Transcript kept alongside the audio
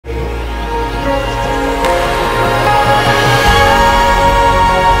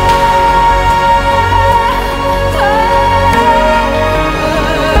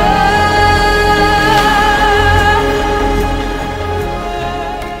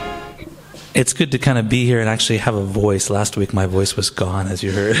It's good to kind of be here and actually have a voice. Last week my voice was gone, as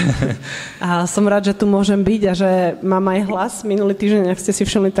you heard. A som rád, že tu môžem byť a že mám aj hlas. Minulý týždeň, ak ste si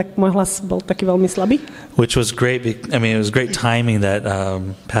všimli, tak môj hlas bol taký veľmi slabý. Which was great. I mean, it was great timing that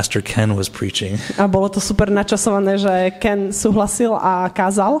Pastor Ken was preaching. A bolo to super načasované, že Ken súhlasil a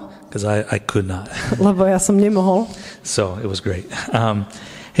kázal. Because I could not. Lebo ja som nemohol. So it was great.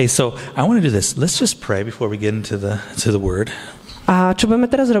 Hey, so I want to do this. Let's just pray before we get into the word. A čo budeme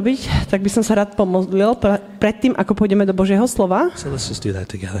teraz robiť? Tak by som sa rád pomodlil predtým, ako pôjdeme do Božieho slova. So let's just do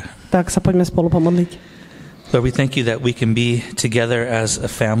that together. Tak sa poďme spolu pomodliť. Lord, we thank you that we can be together as a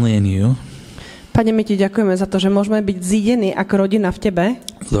family in you. Pane, my ti ďakujeme za to, že môžeme byť zídení ako rodina v tebe.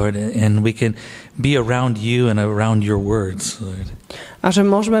 Lord, and we can be around you and around your words, Lord. A že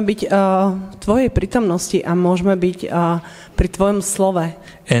môžeme byť v tvojej prítomnosti a môžeme byť pri tvojom slove.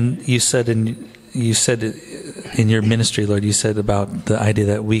 And you said in your ministry, Lord, you said about the idea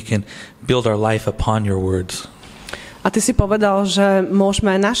that we can build our life upon your words. A ty si povedal, že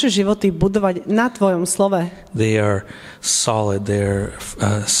môžeme naše životy budovať na tvojom slove. They are solid. They're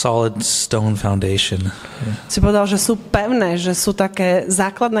a solid stone foundation. Si povedal, že sú pevné, že sú také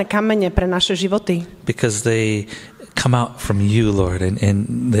základné kamene pre naše životy. Because they come out from you, Lord, and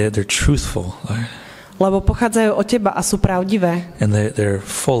they're truthful, Lord. Lebo pochádzajú od teba a sú pravdivé. And they're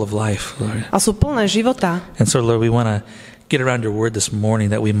full of life, Lord. A sú plné života. And so, Lord, we want to get around your word this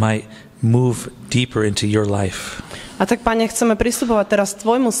morning that we might move deeper into your life. A tak, Pane, chceme pristupovať teraz k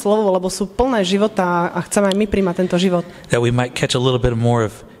tvojmu slovu, lebo sú plné života a chceme aj my príjmať tento život. That we might catch a little bit more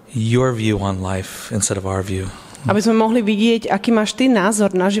of your view on life instead of our view. Aby sme mohli vidieť, aký máš ty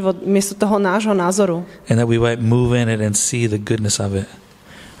názor na život miesto toho nášho názoru. And that we might move in it and see the goodness of it.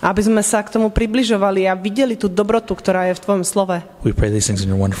 Aby sme sa k tomu približovali a videli tú dobrotu, ktorá je v tvojom slove. We pray these things in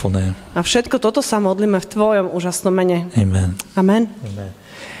your wonderful name. A všetko toto sa modlíme v tvojom úžasnom mene. Amen. Amen. Amen.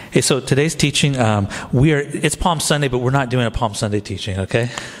 Hey, so today's teaching, it's Palm Sunday, but we're not doing a Palm Sunday teaching, okay?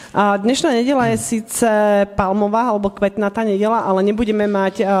 A dnešná nedeľa je síce palmová alebo kvetnatá nedeľa, ale nebudeme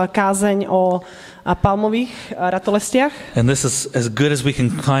mať kázeň o palmových ratolestiach. And this is as good as we can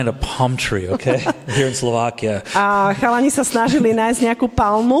find a palm tree, okay? Here in Slovakia. A chalani sa snažili nájsť nejakú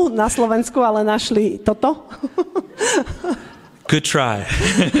palmu na Slovensku, ale našli toto. Good try.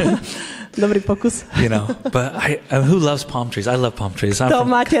 Dobrý pokus. You know, but who loves palm trees? I love palm trees. To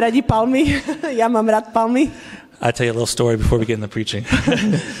máte radi palmy? Ja mám rád palmy. I'll tell you a little story before we get in the preaching.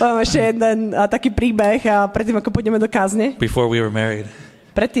 Mám ešte jeden taký príbeh predtým, ako pôjdeme do kázne. Before we were married.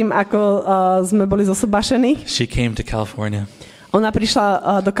 Predtým, ako sme boli zosobášení. She came to California. Ona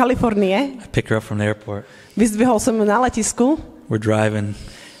prišla do Kalifornie. I picked her up from the airport. Vyzdvihol som ju na letisku. We're driving.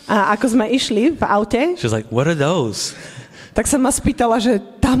 A ako sme išli v aute. She's like, what are those? Tak sa ma spýtala, že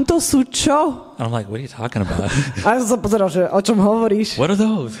tamto sú čo? And I'm like, what are you talking about? A ja som sa pozeral, že o čom hovoríš? What are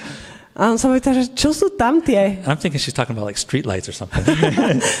those? A on sa ma pýtal, že čo sú tam tie? I'm thinking she's talking about like street lights or something.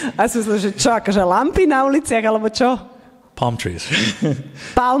 A som myslel, že čo, akože lampy na uliciach, alebo čo? Palm trees.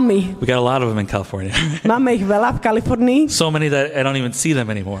 Palmy. We got a lot of them in California. Máme ich veľa v Kalifornii. So many that I don't even see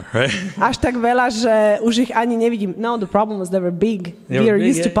them anymore, right? Až tak veľa, že už ich ani nevidím. No, the problem was they were big. We are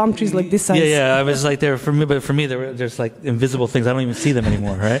used to palm trees like this size. Yeah, I was like there for me, but for me there's like invisible things. I don't even see them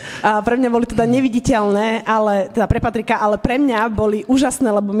anymore, right? A pre mňa boli teda neviditeľné, ale teda pre Patrika, ale pre mňa boli úžasné,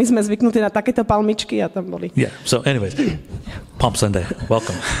 lebo my sme zvyknutí na takéto palmičky a tam boli. Yeah. So anyways, Palm Sunday.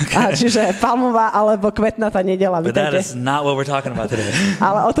 Welcome. A čiže palmová alebo kvetnatá nedeľa. But that is not what we're talking about today.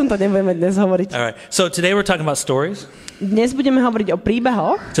 Ale o tomto nebudeme dnes hovoriť. All right. So today we're talking about stories. Dnes budeme hovoriť o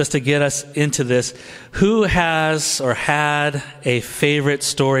príbehoch. Just to get us into this, who has or had a favorite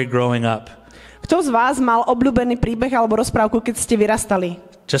story growing up? Kto z vás mal obľúbený príbeh alebo rozprávku, keď ste vyrastali?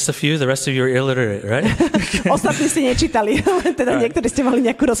 Just a few, the rest of you are illiterate, right? Ostatní ste nečítali, teda niektorí ste mali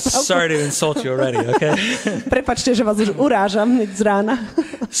nejakú rozprávku. Sorry to insult you already, okay? Prepáčte, že vás už urážam hneď z rána.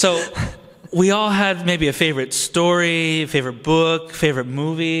 So, we all had maybe a favorite story, favorite book, favorite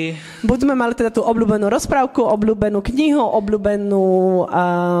movie. Buď sme mali teda tú obľúbenú rozprávku, obľúbenú knihu,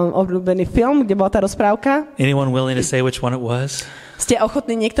 obľúbený film, kde bola tá rozprávka. Anyone willing to say which one it was? Ste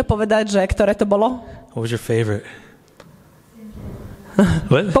ochotní niekto povedať, že ktoré to bolo? What was your favorite?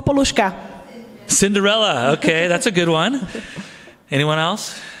 What? Popoluška. Cinderella. Okay, that's a good one. Anyone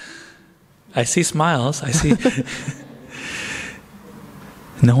else? I see smiles. I see.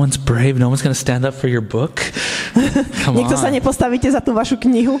 No one's brave. No one's going to stand up for your book. Come on. Niekto sa nepostavíte za tú vašu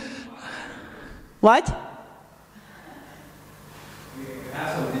knihu? What?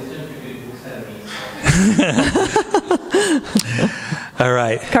 All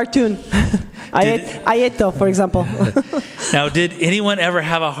right. Cartoon. Ayeto, for example. Now, did anyone ever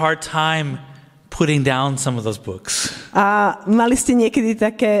have a hard time putting down some of those books? A mali ste niekedy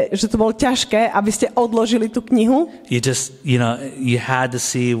také, že to bolo ťažké, aby ste odložili tú knihu? You just, you had to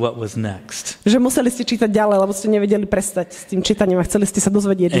see what was next. Že museli ste čítať ďalej, lebo ste nevedeli prestať s tým čítaním a chceli ste sa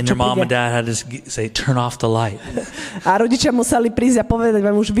dozvedieť, And čo your mom príde. and dad had to say, turn off the light. A rodičia museli prísť a povedať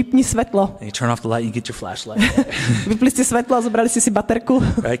vám, už vypni svetlo. And you turn off the light, you get your flashlight. Vypli ste svetlo a zobrali ste si baterku.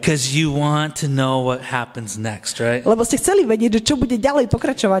 Right? Because you want to know what happens next, right? Lebo ste chceli vedieť, že čo bude ďalej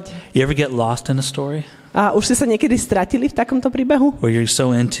pokračovať. You ever get lost in a story? A už ste sa niekedy stratili v takomto príbehu? Where you're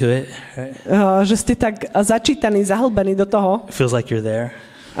so into it, right? Že ste tak začítaní, zahlbení do toho It feels like you're there.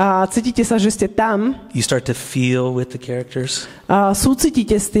 a cítite sa, že ste tam. You start to feel with the characters.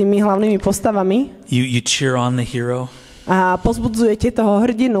 Súcitíte s tými hlavnými postavami You cheer on the hero. a pozbudzujete toho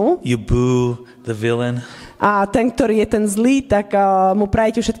hrdinu You boo the villain. a ten, ktorý je ten zlý, tak mu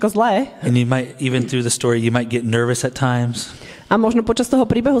prajete všetko zlé. And you might, even through the story, you might get nervous at times. A možno počas toho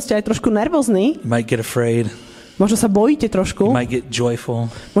príbehu ste aj trošku nervózni, You might get afraid. možno sa bojíte You trošku, might get joyful.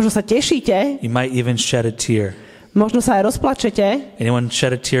 možno sa tešíte, You might even shed a tear. možno sa aj rozplačete. Anyone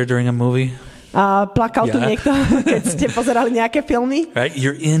shed a tear during a movie? A plakal tu Ja. niekto, keď ste pozerali nejaké filmy? Right?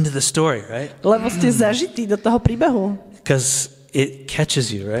 You're into the story, right? Lebo ste zažití do toho príbehu. Because it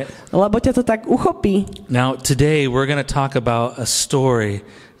catches you, right? Lebo ťa to tak uchopí. Now, today we're going to talk about a story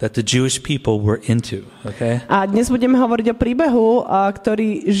that the Jewish people were into, okay? A dnes budeme hovoriť o príbehu,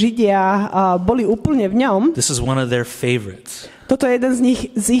 ktorý Židia boli úplne v ňom. This is one of their favorites. Toto je jeden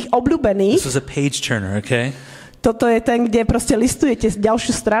z ich obľúbených. This is a page turner, okay? Toto je ten, kde proste listujete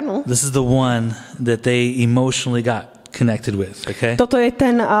ďalšiu stranu. This is the one that they emotionally got connected with, okay? Toto je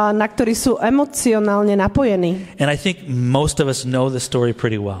ten, na ktorý sú emocionálne napojení. And I think most of us know the story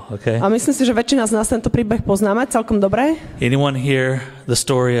pretty well, okay? A myslím si, že väčšina z nás tento príbeh poznáme celkom dobre. Anyone hear the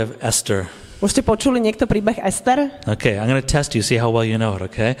story of Esther? Už ste počuli niekto príbeh Ester? Okay, I'm going to test you, see how well you know it,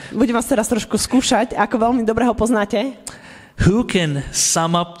 okay? Budem vás teraz trošku skúšať, ako veľmi dobre ho poznáte. Who can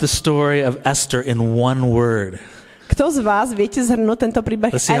sum up the story of Esther in one word? Kto z vás viete zhrnúť tento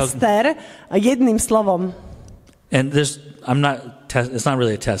príbeh Let's see how- Ester jedným slovom? And it's not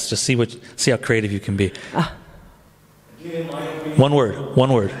really a test. Just see how creative you can be. One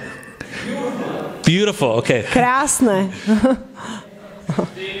word. Beautiful. Okay. Krásne.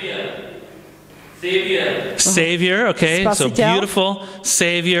 Savior. Okay. So Spasiteľ. beautiful.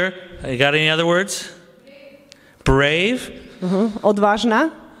 Savior. You got any other words? Brave.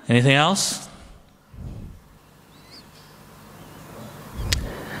 Odvážna. Anything else?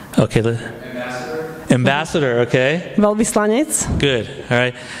 Okay. Ambassador. Okay. Veľvyslanec. Good. All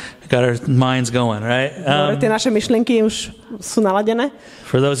right. Got our minds going, right? Tie naše myšlienky už sú naladené.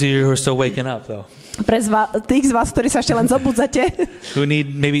 For those of you who are still waking up, though, Pre tých z vás, ktorí sa ešte len zobudzate, who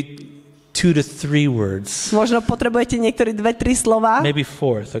need maybe 2 to 3 words, možno potrebujete niektorí 2-3 slova, maybe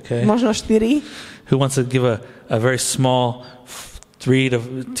 4th, okay? možno 4. Who wants to give a very small 2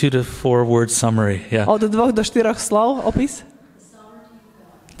 to 4 word summary? Yeah. Od 2 do 4 slov opis.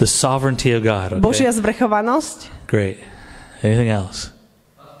 The sovereignty of God. Okay. Božia zvrchovanosť. Great. Anything else?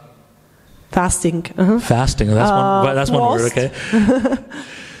 Fasting. Fasting. That's one word, Post. okay?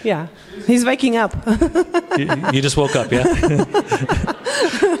 Yeah. He's waking up. You just woke up, yeah?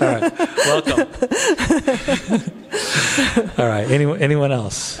 All right. Welcome. All right. Anyone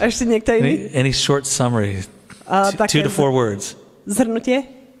else? Ešte niekto iný? Any short summary? 2 to 4 words. Zhrnutie?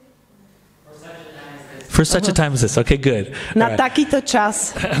 For such a time as this. Okay, good. Na All right. takýto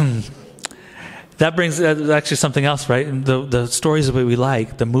čas. That brings actually something else, right? The stories that we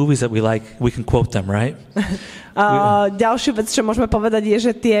like, the movies that we like, we can quote them, right? Ďalšiu vec, čo môžeme povedať,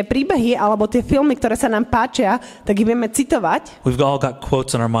 je, že tie príbehy alebo tie filmy, ktoré sa nám páčia, tak ich vieme citovať. We've all got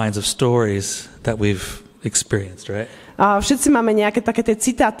quotes in our minds of stories that we've experienced, right? A všetci máme nejaké také tie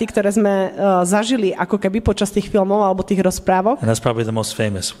citáty, ktoré sme zažili ako keby počas tých filmov alebo tých rozprávok. And that's probably the most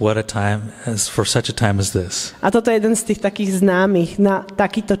famous. What a time for such a time as this. A toto je jeden z tých takých známych na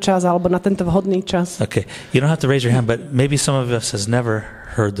takýto čas alebo na tento vhodný čas. Okay, you don't have to raise your hand, but maybe some of us has never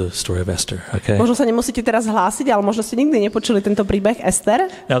heard the story of Esther, okay? Možno sa nemusíte teraz hlásiť, ale možno ste nikdy nepočuli tento príbeh Ester.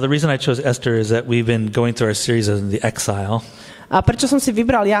 Now, the reason I chose Esther is that we've been going through our series of the exile. A prečo som si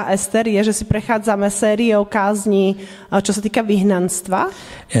vybral ja Ester, je, že si prechádzame sériou kázni, čo sa týka vyhnanstva.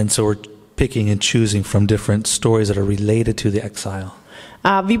 And so we're picking and choosing from different stories that are related to the exile.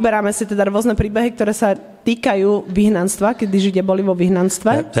 A vyberáme si teda rôzne príbehy, ktoré sa týkajú vyhnanstva, kedy Židia boli vo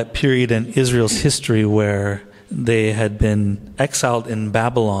vyhnanstve. That period in Israel's history where they had been exiled in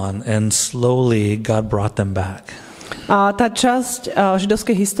Babylon and slowly God brought them back. A tá časť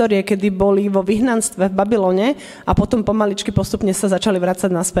židovskej histórie, kedy boli vo vyhnanstve v Babylone a potom pomaličky postupne sa začali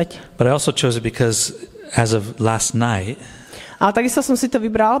vracať naspäť. But I also chose it because as of last night, Ale takisto som si to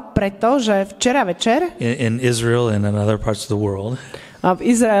vybral preto, že včera večer in Israel and in other parts of the world, v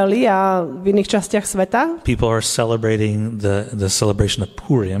Izraeli a v iných častiach sveta people are celebrating the celebration of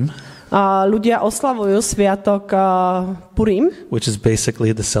Purim, ľudia oslavujú sviatok Purim, which is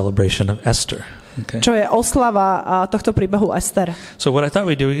basically the celebration of Esther. Okay. čo je oslava tohto príbehu Ester. So what I thought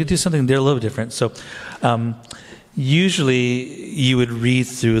we could do something there a little different. So usually you would read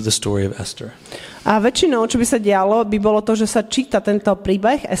through the story of Esther. A väčšinou, čo by sa dialo, by bolo to, že sa číta tento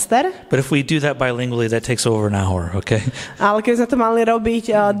príbeh Ester. But if we do that bilingually, that takes over an hour, okay? Ale keď sme to mali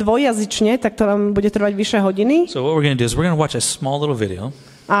robiť dvojjazyčne, tak to nám bude trvať vyššie hodiny. So what we're going to do is we're going to watch a small little video.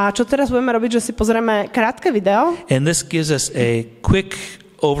 A čo teraz budeme robiť, že si pozrieme krátke video. And this gives us a quick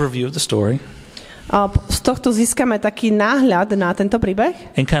overview of the story. Z tohto získame taký náhľad na tento príbeh.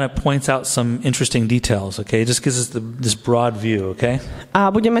 And kind of points out some interesting details, okay? It just gives us this broad view, okay? A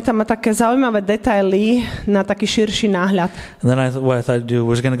budeme tam mať také zaujímavé detaily na taký širší náhľad. And then what I thought I'd do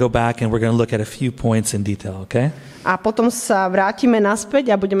was going to go back and we're going to look at a few points in detail, okay? A potom sa vrátime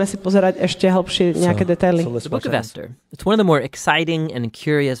naspäť a budeme si pozerať ešte hlbšie nejaké detaily. The book of Esther. It's one of the more exciting and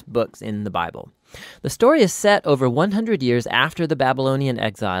curious books in the Bible. The story is set over 100 years after the Babylonian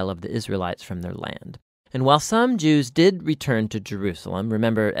exile of the Israelites from their land. And while some Jews did return to Jerusalem,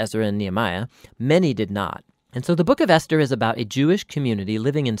 remember Ezra and Nehemiah, many did not. And so the book of Esther is about a Jewish community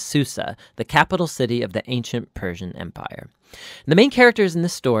living in Susa, the capital city of the ancient Persian Empire. And the main characters in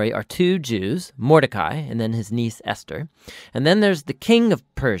this story are two Jews, Mordecai and then his niece Esther. And then there's the king of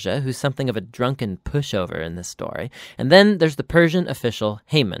Persia, who's something of a drunken pushover in this story. And then there's the Persian official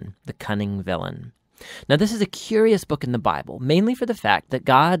Haman, the cunning villain. Now, this is a curious book in the Bible, mainly for the fact that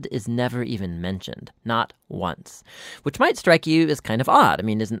God is never even mentioned, not once, which might strike you as kind of odd. I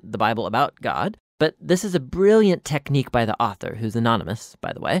mean, isn't the Bible about God? But this is a brilliant technique by the author, who's anonymous,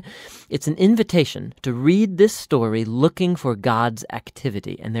 by the way. It's an invitation to read this story looking for God's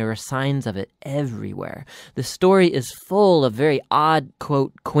activity, and there are signs of it everywhere. The story is full of very odd,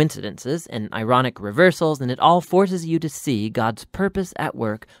 quote, coincidences and ironic reversals, and it all forces you to see God's purpose at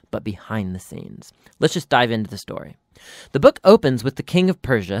work, but behind the scenes. Let's just dive into the story. The book opens with the king of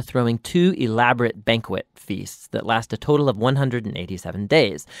Persia throwing two elaborate banquet feasts that last a total of 187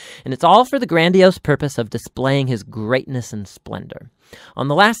 days, and it's all for the grandiose purpose of displaying his greatness and splendor. On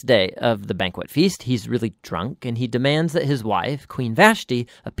the last day of the banquet feast, he's really drunk, and he demands that his wife, Queen Vashti,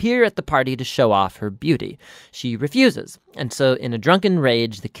 appear at the party to show off her beauty. She refuses, and so in a drunken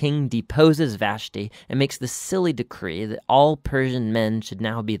rage, the king deposes Vashti and makes the silly decree that all Persian men should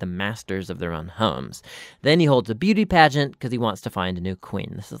now be the masters of their own homes. Then he holds a beauty pageant because he wants to find a new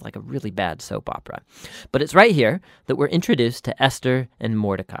queen. This is like a really bad soap opera. But it's right here that we're introduced to Esther and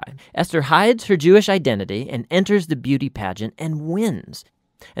Mordecai. Esther hides her Jewish identity and enters the beauty pageant and wins.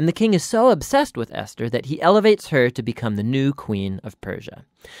 And the king is so obsessed with Esther that he elevates her to become the new queen of Persia.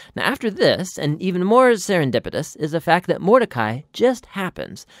 Now, after this, and even more serendipitous, is the fact that Mordecai just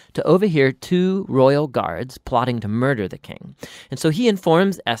happens to overhear two royal guards plotting to murder the king. And so he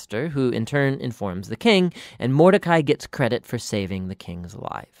informs Esther, who in turn informs the king, and Mordecai gets credit for saving the king's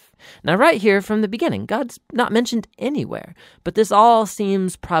life. Now, right here from the beginning, God's not mentioned anywhere, but this all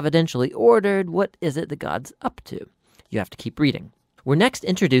seems providentially ordered. What is it that God's up to? You have to keep reading. We're next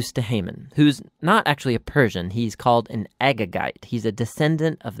introduced to Haman, who's not actually a Persian. He's called an Agagite. He's a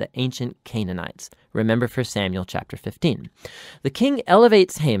descendant of the ancient Canaanites. Remember 1 Samuel chapter 15. The king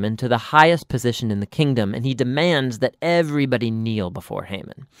elevates Haman to the highest position in the kingdom, and he demands that everybody kneel before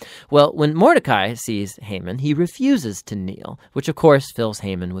Haman. Well, when Mordecai sees Haman, he refuses to kneel, which of course fills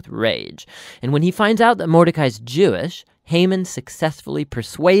Haman with rage. And when he finds out that Mordecai's Jewish, Haman successfully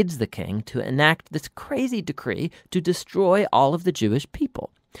persuades the king to enact this crazy decree to destroy all of the Jewish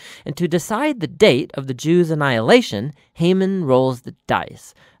people. And to decide the date of the Jews' annihilation, Haman rolls the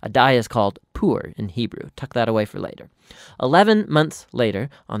dice. A die is called pur in Hebrew. Tuck that away for later. 11 months later,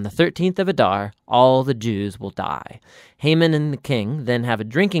 on the 13th of Adar, all the Jews will die. Haman and the king then have a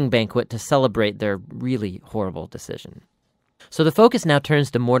drinking banquet to celebrate their really horrible decision. So the focus now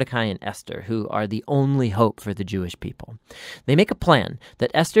turns to Mordecai and Esther, who are the only hope for the Jewish people. They make a plan that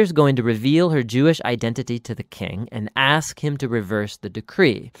Esther's going to reveal her Jewish identity to the king and ask him to reverse the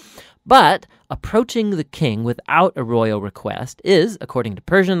decree. But approaching the king without a royal request is, according to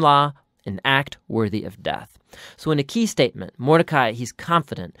Persian law, an act worthy of death. So in a key statement, Mordecai, he's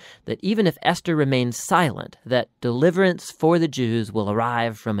confident that even if Esther remains silent, that deliverance for the Jews will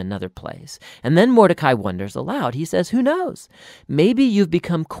arrive from another place. And then Mordecai wonders aloud. He says, who knows? Maybe you've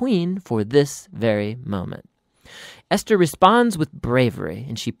become queen for this very moment. Esther responds with bravery,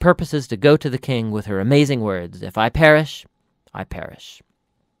 and she purposes to go to the king with her amazing words, if I perish, I perish.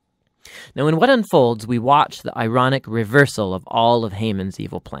 Now, in what unfolds, we watch the ironic reversal of all of Haman's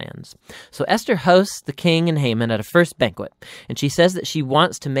evil plans. So Esther hosts the king and Haman at a first banquet, and she says that she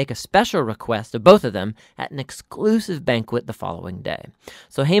wants to make a special request of both of them at an exclusive banquet the following day.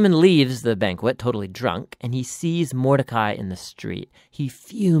 So Haman leaves the banquet totally drunk, and he sees Mordecai in the street. He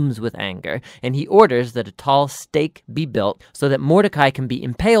fumes with anger, and he orders that a tall stake be built so that Mordecai can be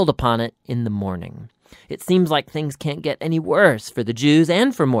impaled upon it in the morning. It seems like things can't get any worse for the Jews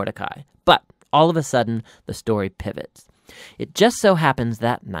and for Mordecai. But all of a sudden, the story pivots. It just so happens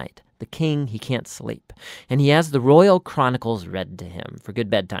that night, the king, he can't sleep, and he has the royal chronicles read to him for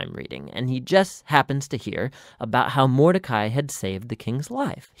good bedtime reading, and he just happens to hear about how Mordecai had saved the king's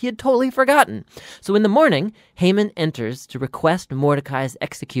life. He had totally forgotten. So in the morning, Haman enters to request Mordecai's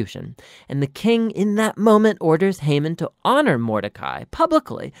execution, and the king in that moment orders Haman to honor Mordecai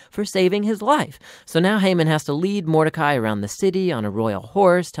publicly for saving his life. So now Haman has to lead Mordecai around the city on a royal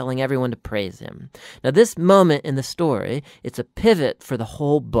horse, telling everyone to praise him. Now this moment in the story, it's a pivot for the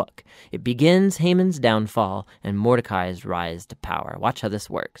whole book. It begins Haman's downfall and Mordecai's rise to power. Watch how this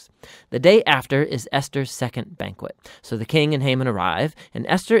works. The day after is Esther's second banquet. So the king and Haman arrive, and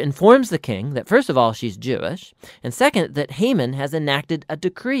Esther informs the king that first of all, she's Jewish, and second, that Haman has enacted a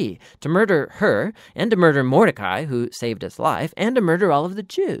decree to murder her and to murder Mordecai, who saved his life, and to murder all of the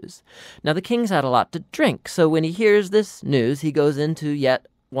Jews. Now the king's had a lot to drink, so when he hears this news, he goes into yet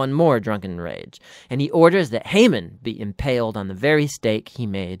one more drunken rage, and he orders that Haman be impaled on the very stake he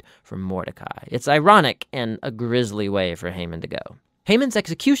made for Mordecai. It's ironic and a grisly way for Haman to go. Haman's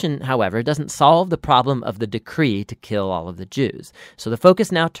execution, however, doesn't solve the problem of the decree to kill all of the Jews. So the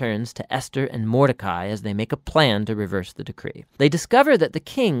focus now turns to Esther and Mordecai as they make a plan to reverse the decree. They discover that the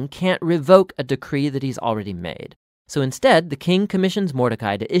king can't revoke a decree that he's already made. So instead, the king commissions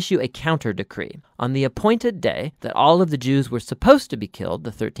Mordecai to issue a counter-decree. On the appointed day that all of the Jews were supposed to be killed,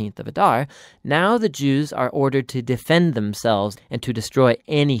 the 13th of Adar, now the Jews are ordered to defend themselves and to destroy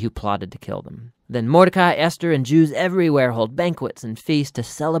any who plotted to kill them. Then Mordecai, Esther, and Jews everywhere hold banquets and feasts to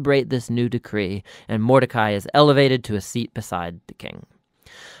celebrate this new decree, and Mordecai is elevated to a seat beside the king.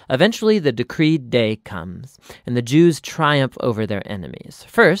 Eventually, the decreed day comes, and the Jews triumph over their enemies.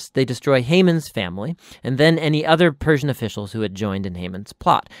 First, they destroy Haman's family, and then any other Persian officials who had joined in Haman's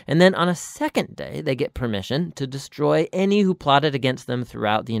plot. And then on a second day, they get permission to destroy any who plotted against them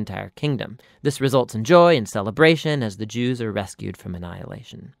throughout the entire kingdom. This results in joy and celebration as the Jews are rescued from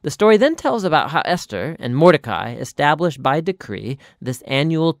annihilation. The story then tells about how Esther and Mordecai established by decree this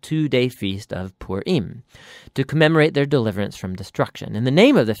annual 2-day feast of Purim to commemorate their deliverance from destruction. And the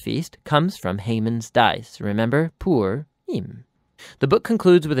name of the feast comes from Haman's dice. Remember, Purim. The book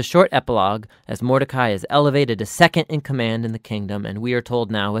concludes with a short epilogue as Mordecai is elevated to second in command in the kingdom, and we are told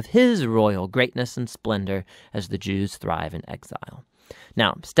now of his royal greatness and splendor as the Jews thrive in exile.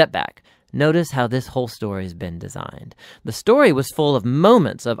 Now, step back. Notice how this whole story has been designed. The story was full of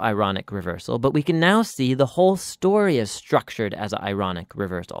moments of ironic reversal, but we can now see the whole story is structured as an ironic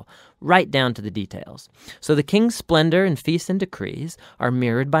reversal, right down to the details. So the king's splendor and feasts and decrees are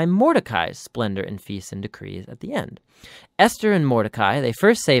mirrored by Mordecai's splendor and feasts and decrees at the end. Esther and Mordecai, they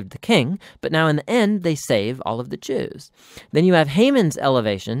first saved the king, but now in the end, they save all of the Jews. Then you have Haman's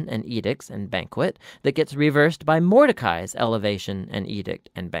elevation and edicts and banquet that gets reversed by Mordecai's elevation and edict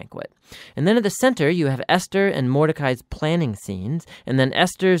and banquet. And then at the center, you have Esther and Mordecai's planning scenes, and then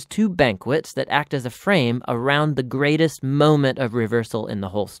Esther's 2 banquets that act as a frame around the greatest moment of reversal in the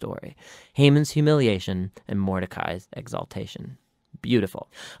whole story: Haman's humiliation and Mordecai's exaltation. Beautiful.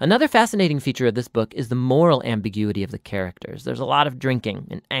 Another fascinating feature of this book is the moral ambiguity of the characters. There's a lot of drinking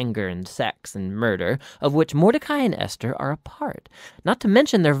and anger and sex and murder, of which Mordecai and Esther are a part. Not to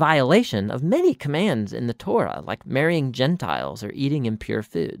mention their violation of many commands in the Torah, like marrying Gentiles or eating impure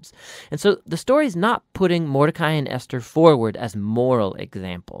foods. And so the story's not putting Mordecai and Esther forward as moral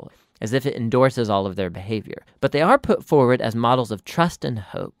example, as if it endorses all of their behavior. But they are put forward as models of trust and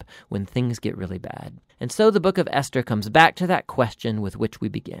hope when things get really bad. And so the book of Esther comes back to that question with which we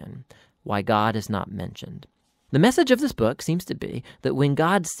began: why God is not mentioned. The message of this book seems to be that when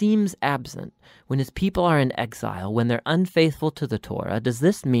God seems absent, when his people are in exile, when they're unfaithful to the Torah, does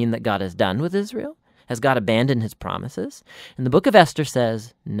this mean that God is done with Israel? Has God abandoned his promises? And the book of Esther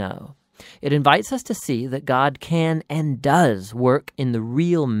says no. It invites us to see that God can and does work in the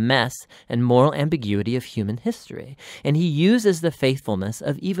real mess and moral ambiguity of human history, and he uses the faithfulness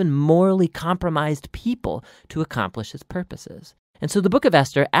of even morally compromised people to accomplish his purposes. And so the book of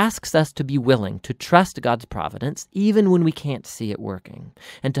Esther asks us to be willing to trust God's providence even when we can't see it working,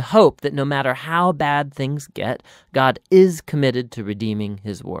 and to hope that no matter how bad things get, God is committed to redeeming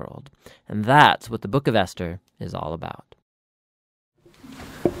his world. And that's what the book of Esther is all about.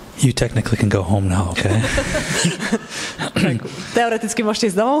 You technically can go home now, okay? Teoreticky môžete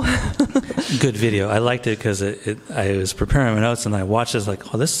ísť domov. Good video. I liked it because I was preparing my notes and I watched it like,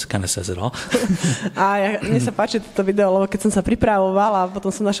 oh, this kind of says it all. A mne sa páči toto video, lebo keď som sa pripravoval a potom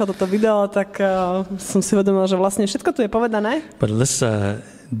som našiel toto video, tak som si uvedomil, že vlastne všetko tu je povedané. But let's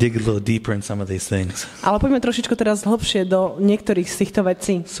dig a little deeper in some of these things. Ale poďme trošičku teraz hlbšie do niektorých z týchto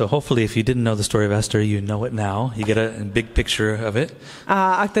vecí. So hopefully if you didn't know the story of Esther, you know it now. You get a big picture of it.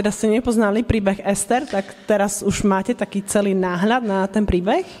 A ak teda ste nepoznali príbeh Ester, tak teraz už máte taký celý náhľad na ten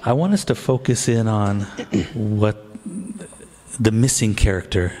príbeh. I want us to focus in on what the missing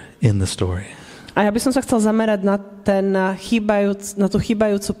character in the story. A ja by som sa chcel zamerať na tú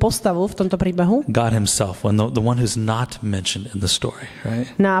chýbajúcu postavu v tomto príbehu. God himself, the one who's not mentioned in the story, right?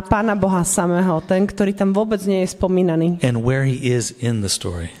 Na Pána Boha samého, ten, ktorý tam vôbec nie je spomínaný. And where he is in the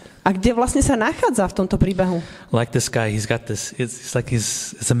story. A kde vlastne sa nachádza v tomto príbehu? Like this guy, he's got this, it's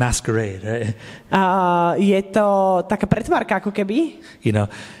a masquerade, right? Je to taká pretvárka, ako keby. You know,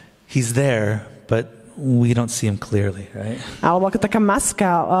 he's there, but we don't see him clearly, right? Alebo ako taká maska,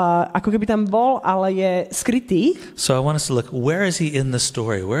 ako keby tam bol, ale je skrytý. So I want us to look, where is he in the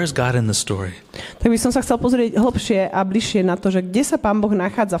story? Where is God in the story? Tak by som sa chcel pozrieť hlbšie a bližšie na to, že kde sa Pán Boh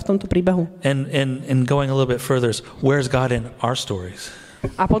nachádza v tomto príbehu. And going a little bit further, where is God in our stories?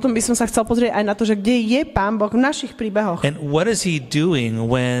 A potom by som sa chcel pozrieť aj na to, že kde je Pán Boh v našich príbehoch. And what is he doing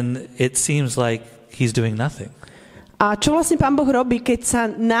when it seems like he's doing nothing? A čo vlastne Pán Boh robí, keď sa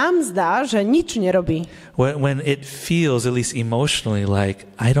nám zdá, že nič nerobí? When it feels, at least emotionally, like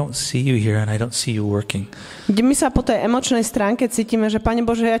I don't see you here and I don't see you working. Kde my sa po tej emočnej stránke cítime, že Pane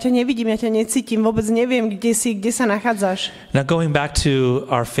Bože, ja ťa nevidím, ja ťa necítim, vôbec neviem, kde sa nachádzaš. Now going back to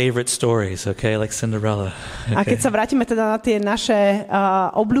our favorite stories, okay, like Cinderella. Okay. A keď sa vrátime teda na tie naše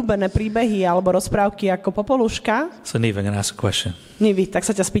obľúbené príbehy alebo rozprávky ako Popoluška. So Neve, I'm going to ask a question. Nivi, tak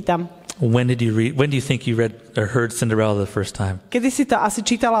sa ťa spýtam. When do you think you read or heard Cinderella the first time? Kedy si to asi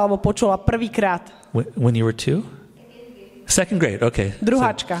čítala alebo počula prvýkrát? When you were 2? Second grade, okay.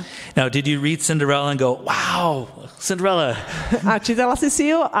 Druháčka. So, now, did you read Cinderella and go, wow, Cinderella? A čítala si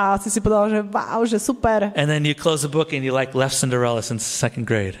ju a si povedala, že wow, že super. And then you close the book and you like left Cinderella since second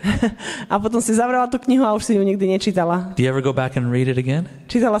grade. A potom si zavrela tú knihu a už si ju nikdy nečítala. Do you ever go back and read it again?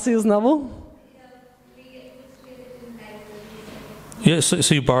 Čítala si ju znovu? Yeah, so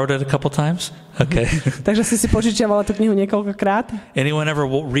you borrowed it a couple times? Okay. Takže si požičiavala tú knihu niekoľkokrát? Anyone ever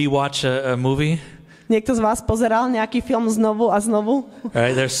rewatch a movie? Niekto z vás pozeral nejaký film znovu a znovu?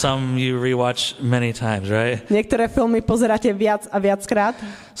 Right, there's some you rewatch many times, right? Niektoré filmy pozeráte viac a viackrát?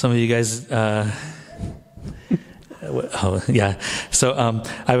 Some of you guys yeah. So I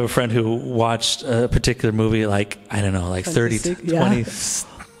have a friend who watched a particular movie like, I don't know, like 30, 20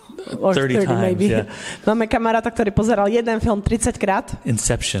 30 times, maybe. Yeah. Máme kamaráta, ktorý pozeral jeden film 30 krát.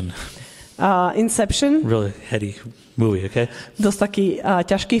 Inception. Inception. Really heady movie, okay? Dosť taký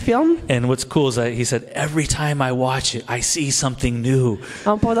ťažký film. And what's cool is that he said, every time I watch it, I see something new.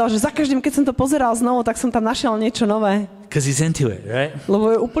 A on povedal, že za každým, keď som to pozeral znovu, tak som tam našiel niečo nové. Because he's into it, right?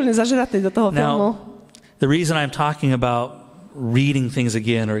 Lebo je úplne zažratý do toho filmu. The reason I'm talking about reading things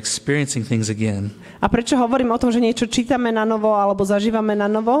again or experiencing things again. A prečo hovorím o tom, že niečo čítame na novo alebo zažívame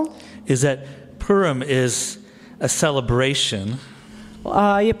na novo? Is that Purim is a celebration.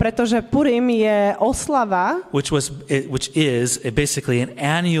 Je preto, že Purim je oslava, which is basically an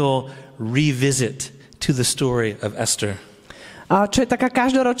annual revisit to the story of Esther. Čo je taká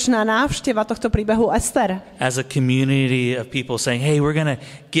každoročná návšteva tohto príbehu Ester. As a community of people saying, hey, we're going to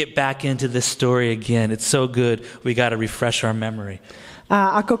get back into this story again. It's so good. We got to refresh our memory.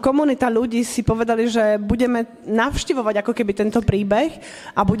 A ako komunita ľudí si povedali, že budeme navštevovať ako keby tento príbeh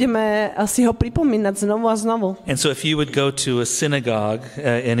a budeme si ho pripomínať znovu a znovu. And so if you would go to a synagogue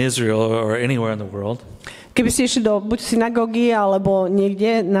in Israel or anywhere in the world, keby ste išli do buď synagógy alebo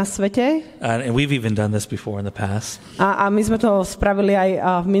niekde na svete, and we've even done this before in the past, a my sme to spravili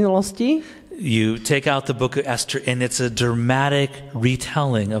aj v minulosti, you take out the book of Esther and it's a dramatic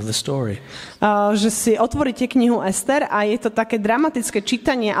retelling of the story. Že si otvoríte knihu Ester a je to také dramatické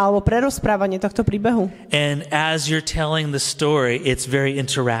čítanie alebo prerozprávanie tohto príbehu. And as you're telling the story, it's very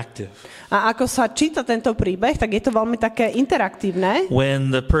interactive. A ako sa číta tento príbeh, tak je to veľmi také interaktívne.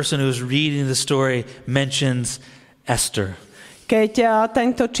 When the person who's reading the story mentions Esther. Keď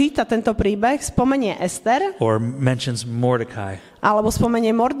tento číta tento príbeh, spomenie Ester, or mentions Mordecai, alebo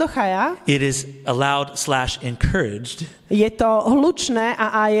spomenie Mordochaja, it is allowed/encouraged. Je to hlučné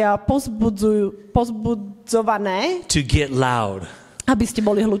a aj pozbudzované, to get loud. Aby ste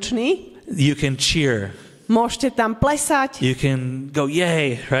boli hluční. You can cheer. Môžete tam plesať. You can go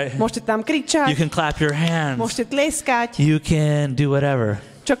yay, right? Môžete tam kričať. You can clap your hands. Môžete tlieskať. You can do whatever.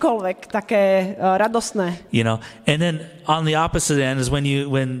 čokoľvek také radostné. You know, and then on the opposite end is when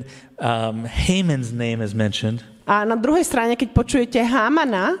Haman's name is mentioned. A na druhej strane, keď počujete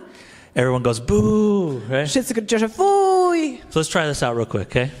Hámana, everyone goes boo, right? Všetci kričia, že fuj. So let's try this out real quick,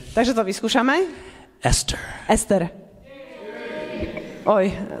 okay? Takže to vyskúšame. Esther.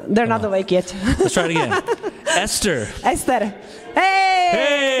 Oj, they're not awake yet. Let's try it again. Esther.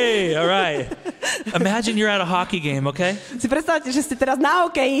 Hey, all right. Imagine you're at a hockey game, okay? Si predstavte, že ste teraz na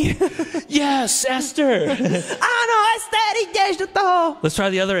hokeji. Yes, Esther. Áno, Esther, ideš do toho. Let's try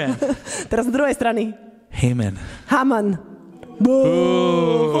the other end. Teraz z druhej strany. Haman.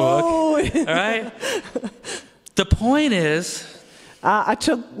 Boo. All right. The point is, a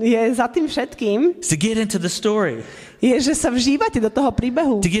čo je za tým všetkým, to get into the story. Je, že sa vžívate do toho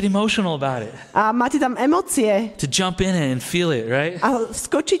príbehu. To get emotional about it. A máte tam emócie. To jump in it and feel it, right? A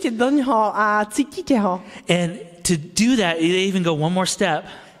skočíte do ňoho a cítite ho. And to do that, they even go one more step.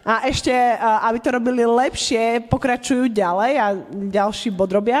 A ešte, aby to robili lepšie, pokračujú ďalej a ďalší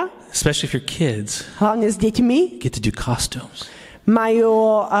bod robia. Especially if your kids. Hlavne s deťmi. Get to do costumes.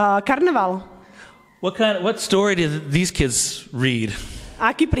 Majú karneval. What story did these kids read?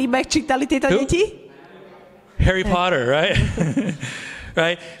 Aký príbeh čítali tieto deti? Harry Potter, right?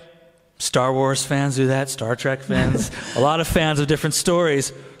 Right? Star Wars fans do that, Star Trek fans. A lot of fans of different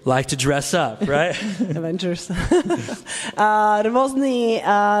stories like to dress up, right? Avengers. Rôzni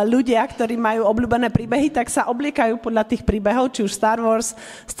ľudia, ktorí majú obľúbené príbehy, tak sa obliekajú podľa tých príbehov, či už Star Wars,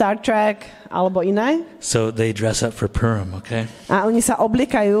 Star Trek, alebo iné. So they dress up for Purim, okay? A oni sa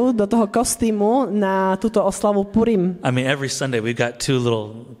obliekajú do toho kostýmu na túto oslavu Purim. I mean, every Sunday we've got two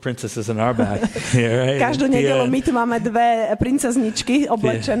little princesses in our back here, right? Každú nedeľu my tu máme dve princezničky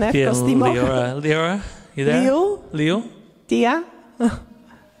oblečené v kostýmoch. Leora, you there? Leo? Tia?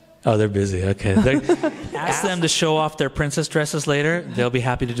 Oh, they're busy. Okay. Ask them to show off their princess dresses later. They'll be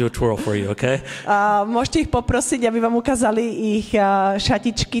happy to do a twirl for you, okay? Môžete ich poprosiť, aby vám ukázali ich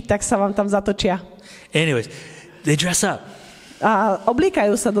šatičky, tak sa vám tam zatočia. Anyways, they dress up.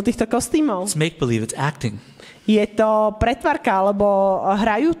 Oblíkajú sa do týchto kostýmov. It's make believe, it's acting. Je to pretvarka, alebo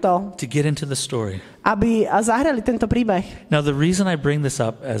hrajú to. To get into the story. Aby zahrali tento príbeh. Now the reason I bring this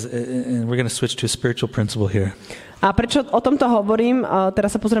up, and we're going to switch to a spiritual principle here. A prečo o tomto hovorím?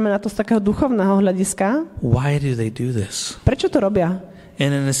 Teraz sa pozrieme na to z takého duchovného hľadiska. Why do they do this? Prečo to robia?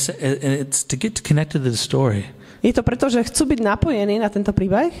 And it's to get connected to the story. Je to preto, že chcú byť napojení na tento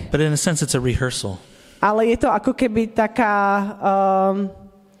príbeh? But in a sense, it's a rehearsal. Ale je to ako keby taká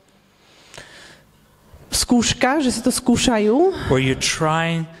skúška, že si to skúšajú. Where you're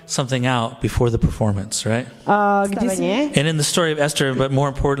trying something out before the performance, right? And in the story of Esther, but more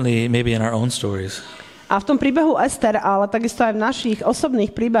importantly, maybe in our own stories. A v tom príbehu Ester, ale takisto aj v našich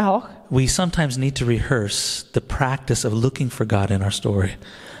osobných príbehoch, we sometimes need to rehearse the practice of looking for God in our story.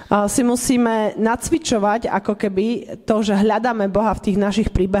 Si musíme nacvičovať ako keby to, že hľadáme Boha v tých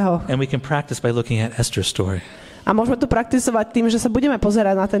našich príbehoch. And we can practice by looking at Esther's story. A môžeme to praktizovať tým, že sa budeme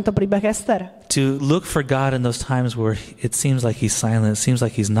pozerať na tento príbeh Ester. To look for God in those times where it seems like he's silent, it seems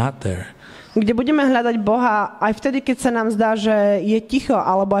like he's not there. Kde budeme hľadať Boha aj vtedy, keď sa nám zdá, že je ticho,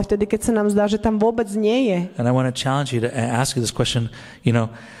 alebo aj vtedy, keď sa nám zdá, že tam vôbec nie je. And I want to challenge you to ask you this question,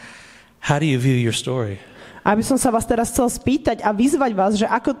 how do you view your story? Aby som sa vás teraz chcel spýtať a vyzvať vás, že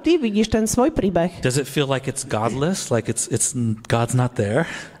ako ty vidíš ten svoj príbeh. Does it feel like it's godless, like it's God's not there?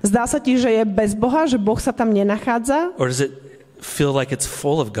 Zdá sa ti, že je bez Boha, že Boh sa tam nenachádza? Or does it feel like it's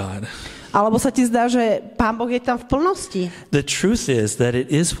full of God? Alebo sa ti zdá, že Pán Boh je tam v plnosti? The truth is that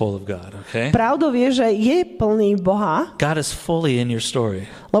it is full of God, okay? Pravdou je, že je plný Boha. God is fully in your story.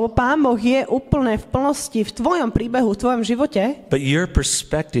 Lebo Pán Boh je úplne v plnosti v tvojom príbehu, v tvojom živote. But your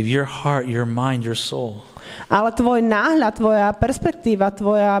perspective, your heart, your mind, your soul. Ale tvoj náhľad, tvoja perspektíva,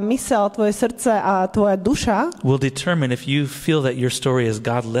 tvoja myseľ, tvoje srdce a tvoja duša will determine if you feel that your story is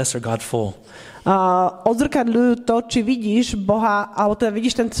godless or God full. odzrkadľujú to, či vidíš Boha, alebo teda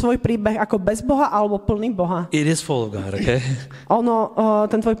vidíš ten svoj príbeh ako bez Boha, alebo plný Boha. It is full of God, okay?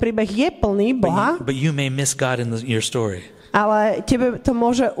 Ten tvoj príbeh je plný Boha. But you may miss God in your story. Ale tebe to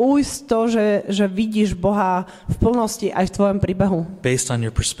môže ujsť to, že vidíš Boha v plnosti aj v tvojom príbehu. Based on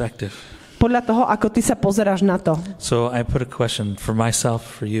your perspective. Podľa toho, ako ty sa pozeráš na to. So I put a question for myself,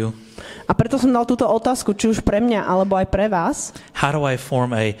 for you. A preto som dal túto otázku, či už pre mňa, alebo aj pre vás. How do I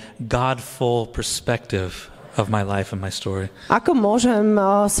form a God-full perspective of my life and my story? Ako môžem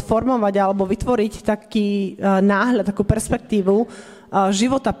sformovať alebo vytvoriť taký náhľad, takú perspektívu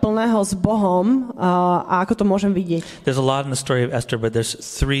života plného s Bohom a ako to môžem vidieť? There's a lot in the story of Esther, but there's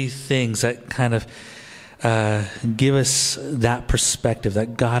three things that kind of give us that perspective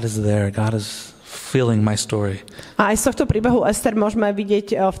that God is there, God is fulfilling my story. A aj z tohto príbehu Ester môžeme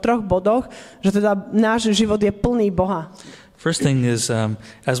vidieť v 3 bodoch, že teda náš život je plný Boha. First thing is,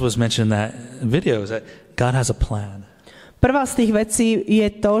 as was mentioned in that video, is that God has a plan. Prvá z tých vecí je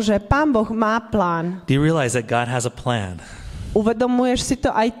to, že Pán Boh má plán. Do you realize that God has a plan? Uvedomuješ si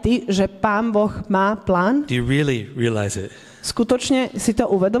to aj ty, že Pán Boh má plán? Do you really realize it? Skutočne si to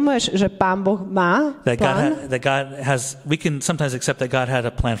uvedomuješ, že Pán Boh má plán? That God has, we can sometimes accept that God had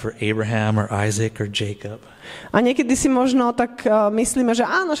a plan for Abraham or Isaac or Jacob. A niekedy si možno tak myslíme, že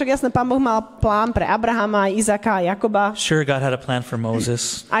áno, však jasné, Pán Boh mal plán pre Abrahama, Izáka a Jakoba. Sure, God had a plan for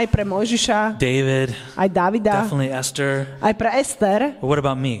Moses. Aj pre Mojžiša. David. Aj Davida. Definitely Esther. Aj pre Ester. But what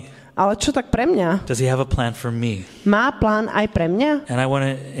about me? Ale čo tak pre mňa? Does he have a plan for me? Má plán aj pre mňa? And I want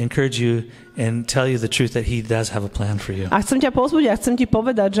to encourage you and tell you the truth that he does have a plan for you. A chcem ťa povzbudiť a chcem ti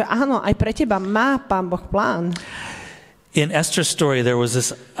povedať, že áno, aj pre teba má Pán Boh plán. In Esther's story, there was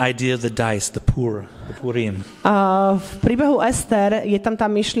this idea of the dice, the purim. V príbehu Ester je tam tá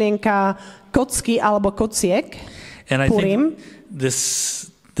myšlienka kocky alebo kociek. And I Purim. think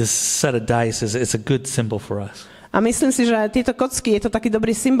this set of dice it's a good symbol for us. A myslím si, že tieto kocky je to taký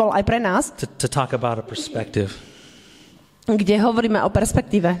dobrý symbol aj pre nás, To talk about a perspective. kde hovoríme o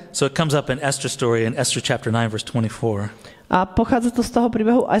perspektíve. So it comes up in Esther's story in Esther chapter 9 verse 24. A pochádza to z toho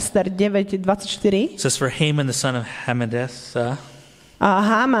príbehu Ester 9:24. It says, for Haman the son of Hammedatha, A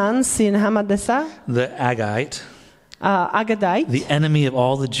Haman, syn Hamadesa, the Agagite, Agadite, the enemy of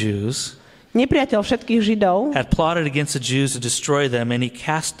all the Jews, nepriateľ všetkých Židov, had plotted against the Jews to destroy them, and he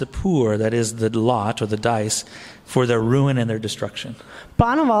cast the pur, that is the lot or the dice, for their ruin and their destruction.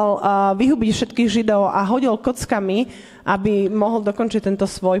 plánoval vyhubiť všetkých Židov a hodil kockami, aby mohol dokončiť tento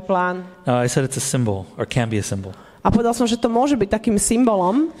svoj plán. Now, I said it's a symbol, or can be a symbol. A povedal som, že to môže byť takým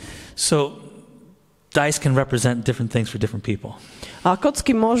symbolom. So, dice can represent different things for different people. A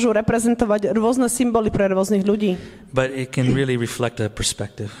kocky môžu reprezentovať rôzne symboly pre rôznych ľudí. But it can really reflect a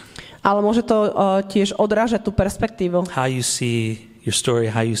perspective. Ale môže to tiež odrážať tú perspektívu. How you see your story,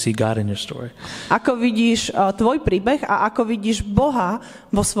 how you see God in your story. Ako vidíš tvoj príbeh a ako vidíš Boha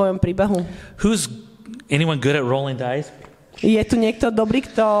vo svojom príbehu. Anyone good at rolling dice? Je tu niekto dobrý,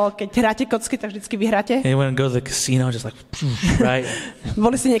 kto keď hráte kocky, tak vždycky vyhráte? Anyone go to the casino just like, right?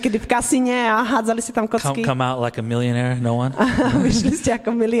 Boli ste niekedy v kasíne a hádzali si tam kocky? Come out like a millionaire? No one? Vyšli ste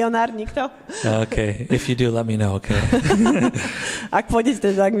ako milionár? Nikto? Okay. If you do, let me know, okay? Ak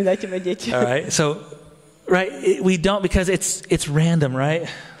pôjdete, tak mi dajte vedieť. All right. So, right, we don't because it's random, right?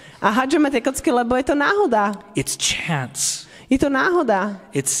 A hádžeme tie kocky, lebo je to náhoda. It's chance. Je to náhoda.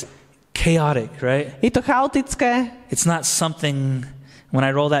 It's chaotic, right? Je to chaotické. It's not something, when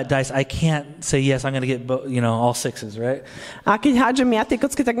I roll that dice, I can't say, yes, I'm going to get, all sixes, right? A keď hádžem ja tie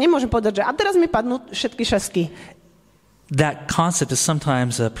kocky, tak nemôžem povedať, že a teraz mi padnú všetky šesky. That concept is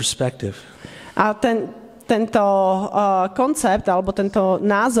sometimes a perspective. A tento koncept, alebo tento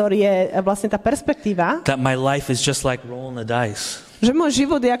názor je vlastne tá perspektíva. That my life is just like rolling the dice. Že môj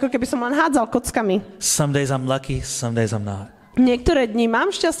život je ako keby som len hádzal kockami. Some days I'm lucky, some days I'm not. Niektoré dni mám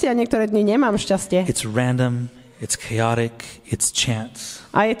šťastie a niektoré dni nemám šťastie. It's random, it's chaotic, it's chance.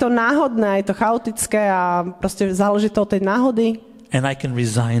 A je to náhodné, je to chaotické a proste záleží to od tej náhody. And I can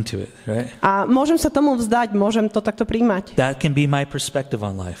resign to it, right? A môžem sa tomu vzdať, môžem to takto príjmať. That can be my perspective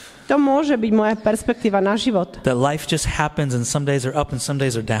on life. To môže byť moja perspektíva na život. That life just happens and some days are up and some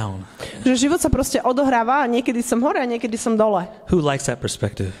days are down. Že život sa proste odohráva a niekedy som hore a niekedy som dole. Who likes that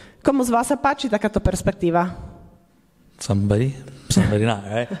perspective? Komu z vás sa páči takáto perspektíva? Somebody not,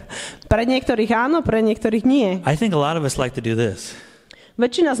 right? Pre niektorých áno, pre niektorých nie. I think a lot of us like to do this.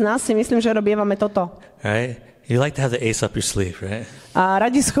 Väčšina z nás si myslím, že robievame toto. Right? You like to have the ace up your sleeve, right? A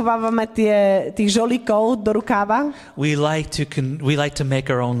radi schovávame tých žolíkov do rukáva. We like to make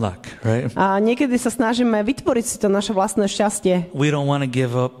our own luck, right? A niekedy sa snažíme vytvoriť si to naše vlastné šťastie. We don't want to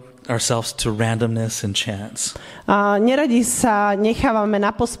give up ourselves to randomness and chance. A neradi sa nechávame na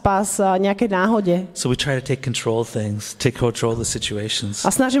pospas nejakej náhode. So we try to take control of things, take control of the situations.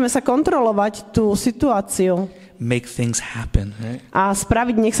 A snažíme sa kontrolovať tú situáciu. Make things happen, right? A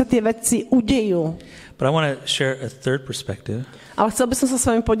spraviť, nech sa tie veci udejú. But I want to share a third perspective. Ale chcel by som sa s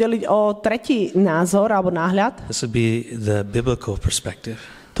vami podeliť o tretí názor alebo náhľad. This would be the biblical perspective.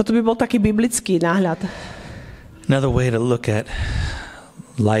 Toto by bol taký biblický náhľad. Another way to look at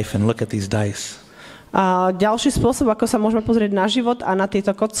life and look at these dice. A ďalší spôsob, ako sa môžeme pozrieť na život a na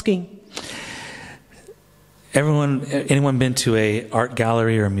tieto kocky. Anyone been to a art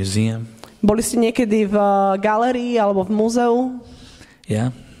gallery or a museum? Boli ste niekedy v galérii alebo v múzeu?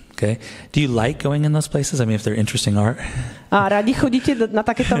 Yeah. Okay. Do you like going in those places? I mean, if they're interesting art. A radi chodíte na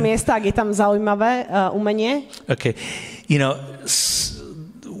takéto miesta, ak je tam zaujímavé umenie? Okay.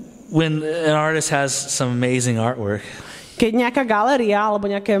 when an artist has some amazing artwork, Keď nejaká galéria alebo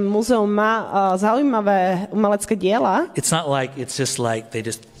nejaké múzeum má zaujímavé umelecké diela, it's not like it's just like they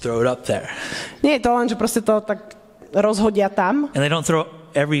just throw it up there. Nie je to len, že proste to tak rozhodia tam. And they don't throw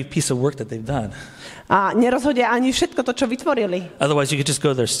every piece of work that they've done. A nerozhodia ani všetko to, čo vytvorili. Otherwise, you could just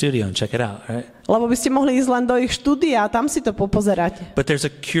go to their studio and check it out, right? Lebo by ste mohli ísť len do ich štúdia a tam si to popozerať. But there's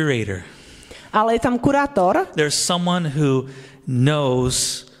a curator. Ale je tam kurátor. There's someone who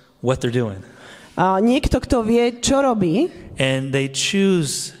knows what they're doing. Niekto, kto vie, čo robí. And they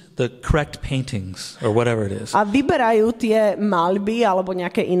choose the correct paintings or whatever it is. A vyberajú tie maľby alebo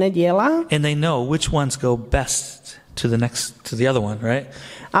nejaké iné diela. And they know which ones go best to the other one, right?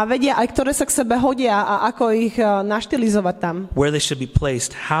 A vedia aj, ktoré sa k sebe hodia a ako ich naštilizovať tam. Where they should be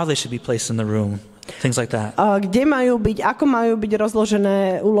placed, how they should be placed in the room, things like that. Kde majú byť, ako majú byť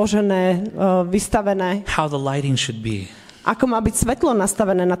rozložené, uložené, vystavené. How the lighting should be. Ako má byť svetlo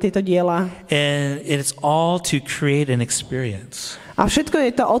nastavené na tieto diela. And it's all to create an experience. A všetko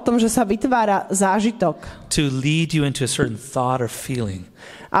je to o tom, že sa vytvára zážitok. To lead you into a certain thought or feeling.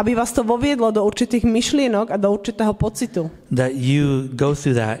 Aby vás to voviedlo do určitých myšlienok a do určitého pocitu. That you go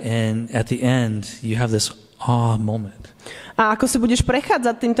through that and at the end you have this awe moment. A ako si budeš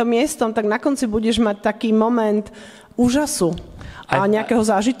prechádzať týmto miestom, tak na konci budeš mať taký moment úžasu a nejakého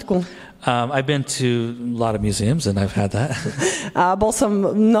zážitku. I've been to a lot of museums and I've had that. A bol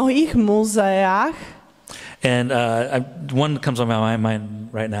som v mnohých múzeách. And one comes on my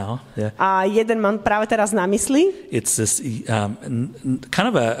mind right now. Yeah. A jeden mám práve teraz na mysli. It's this kind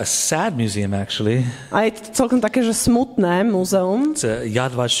of a sad museum actually. A je to celkom také, že smutné múzeum. It's a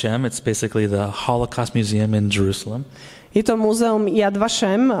Yad Vashem. It's basically the Holocaust Museum in Jerusalem. Je to múzeum Yad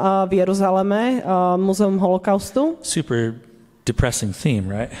Vashem v Jeruzaleme, múzeum holokaustu. Super depressing theme,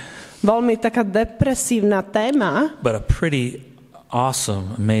 right? Veľmi taká depresívna téma. But a pretty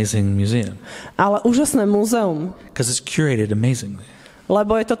awesome, amazing museum. Ale úžasné múzeum. Because it's curated amazingly.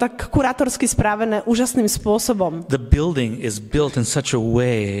 Lebo je to tak kurátorsky správené úžasným spôsobom. The building is built in such a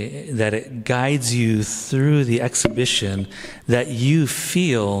way that it guides you through the exhibition that you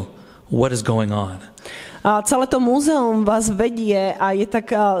feel what is going on. A celé to múzeum vás vedie a je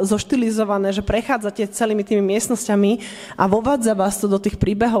tak zoštilizované, že prechádzate celými tými miestnosťami a vovádza vás to do tých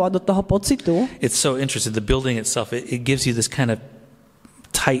príbehov a do toho pocitu. It's so interesting. The building itself, it gives you this kind of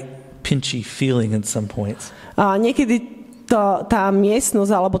tight, pinchy feeling at some points. A niekedy tá miestnosť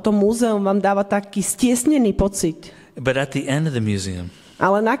alebo to múzeum vám dáva taký stiesnený pocit. But at the end of the museum,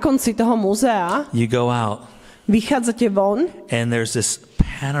 ale na konci toho múzea you go out. Vychádzate von. And there's this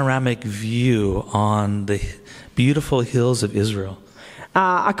panoramic view on the beautiful hills of Israel.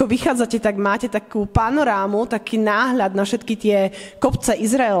 A ako vychádzate, tak máte takú panorámu, taký náhľad na všetky tie kopce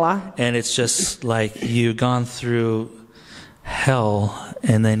Izraela. And it's just like you've gone through hell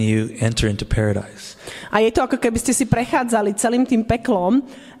and then you enter into paradise. A je to ako keby ste si prechádzali celým tým peklom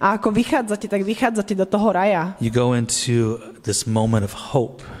a ako vychádzate, tak vychádzate do toho raja. You go into this moment of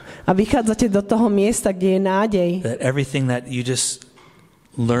hope. A vychádzate do toho miesta, kde je nádej. That everything that you just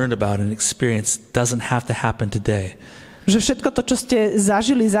learned about and experienced doesn't have to happen today. Že všetko to, čo ste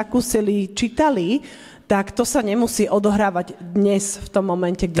zažili, zakúsili, čítali, tak to sa nemusí odohrávať dnes v tom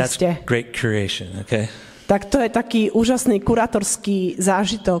momente, kde That's ste. Great curation, okay? Tak to je taký úžasný kurátorský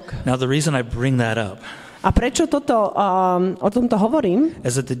zážitok. Now the reason I bring that up a prečo o tomto hovorím?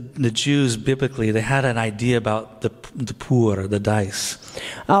 is that the Jews biblically they had an idea about the pur, the dice.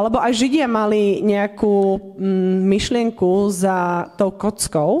 Lebo aj Židia mali nejakú myšlienku za tou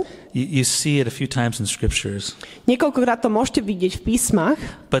kockou. You see it a few times in scriptures. Niekoľkokrát to môžete vidieť v písmach.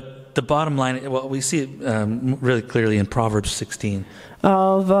 But the bottom line, well, we see it really clearly in Proverbs 16.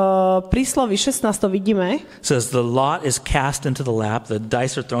 V prísloví 16 to vidíme. It says the lot is cast into the lap, the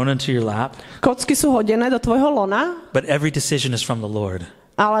dice are thrown into your lap. Kocky sú hodené do tvojho lona. But every decision is from the Lord.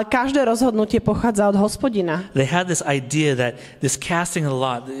 Ale každé rozhodnutie pochádza od Hospodina. They had this idea that this casting of the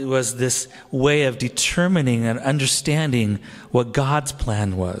lot was this way of determining and understanding what God's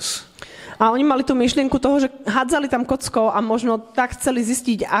plan was. A oni mali tú myšlienku toho, že hádzali tam kockou a možno tak chceli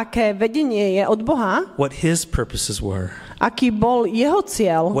zistiť, aké vedenie je od Boha. What his purposes were. Aký bol jeho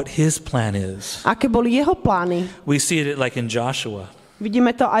cieľ. What his plan is. Aké boli jeho plány. We see it like in Joshua.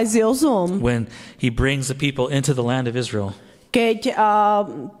 Vidíme to aj s Jozuom. When he brings the people into the land of Israel. Keď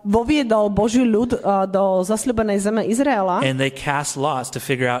voviedol Boží ľud do zasľúbenej zeme Izraela. And they cast lots to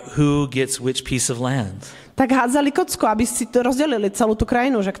figure out who gets which piece of land. Tak hádzali kocku, aby si rozdelili celú tú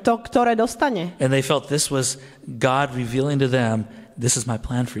krajinu, že kto ktoré dostane. And they felt this was God revealing to them this is my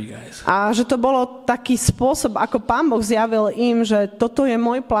plan for you guys. A že to bolo taký spôsob, ako Pán Boh zjavil im, že toto je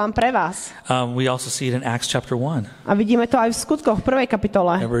môj plán pre vás. We also see it in Acts chapter 1. A vidíme to aj v skutkoch 1.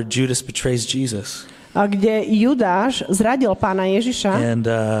 kapitole. Where Judas betrays Jesus. A kde Judáš zradil Pána Ježiša. And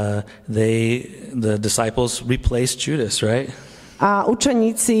the disciples replaced Judas, right? A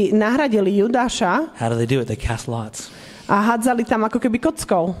učeníci nahradili Judáša. How do they do it? They cast lots. A hádzali tam ako keby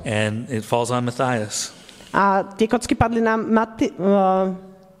kockou. And it falls on Matthias. A tie kocky padli na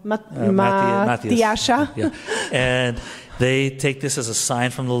Matiáša. Yeah. And they take this as a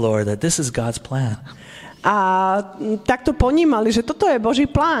sign from the Lord that this is God's plan. A takto ponímali, že toto je Boží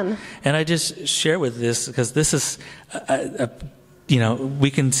plán. And I just share with this because this is we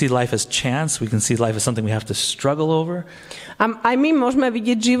can see life as chance, we can see life as something we have to struggle over. A aj my môžeme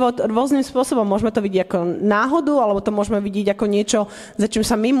vidieť život rôznym spôsobom. Môžeme to vidieť ako náhodu, alebo to môžeme vidieť ako niečo, za čím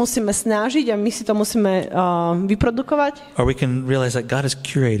sa my musíme snažiť a my si to musíme vyprodukovať. Or we can realize that God is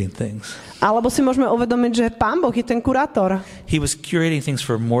curating things. Alebo si môžeme uvedomiť, že Pán Boh je ten kurátor. He was curating things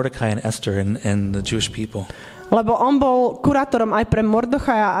for Mordecai and Esther and the Jewish people. Lebo on bol kurátorom aj pre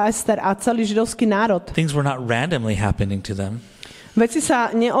Mordechaja a Ester a celý židovský národ. Things were not randomly happening to them. Veci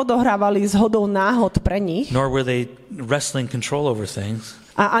sa neodohrávali zhodou náhod pre nich. Nor were they wrestling control over things.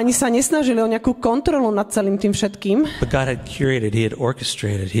 A ani sa nesnažili o nejakú kontrolu nad celým tým všetkým. But God had curated, He had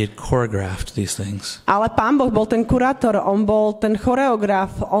orchestrated, He had choreographed these things. Ale Pán Boh bol ten kurátor, on bol ten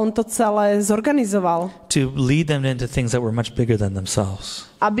choreograf, on to celé zorganizoval. To lead them into things that were much bigger than themselves.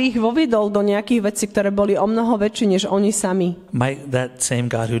 Aby ich voviedol do nejakých vecí, ktoré boli o mnoho väčšie než oni sami. Might that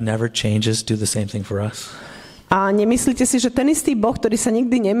same God who never changes do the same thing for us? A nemyslíte si, že ten istý Boh, ktorý sa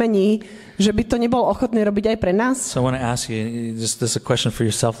nikdy nemení, že by to nebol ochotný robiť aj pre nás? So I want to ask you, just this is a question for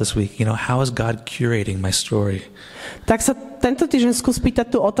yourself this week. How is God curating my story? Tak sa tento týždeň skús pýtať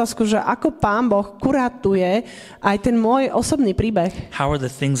tú otázku, že ako Pán Boh kurátuje aj ten môj osobný príbeh. How are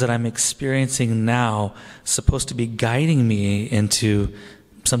the things that I'm experiencing now supposed to be guiding me into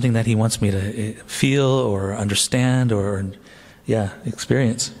something that He wants me to feel or understand or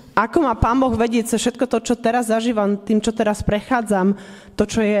experience? Ako má Pán Boh vedieť cez všetko to, čo teraz zažívam, tým, čo teraz prechádzam, to,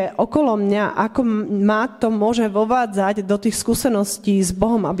 čo je okolo mňa, ako ma to môže vovádzať do tých skúseností s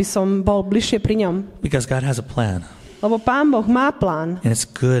Bohom, aby som bol bližšie pri ňom. Because God has a plan. Lebo Pán Boh má plán. And it's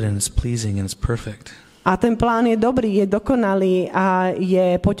good and it's pleasing and it's perfect. A ten plán je dobrý, je dokonalý a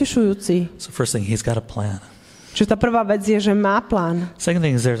je potešujúci. So first thing, He's got a plan. Čiže tá prvá vec je, že má plán. Second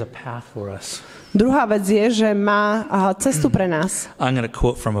thing is there's a path for us. Druhá vec je, že má cestu pre nás. I'm going to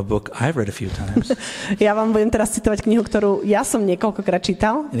quote from a book I've read a few times. Ja vám budem teraz citovať knihu, ktorú ja som niekoľkokrát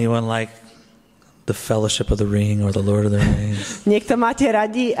čítal. Anyone like The Fellowship of the Ring or The Lord of the Rings? Niekto máte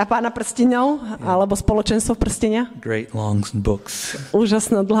radi a Pána prstenov alebo Spoločenstvo prstenia? Great long books.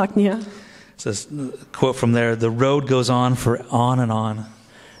 Úžasná dlhá kniha. Says, quote from there, the road goes on for on and on.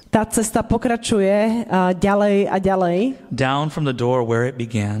 Tá cesta pokračuje ďalej a ďalej. Down from the door where it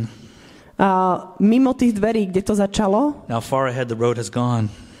began. Mimo tých dverí, kde to začalo. Now far ahead the road has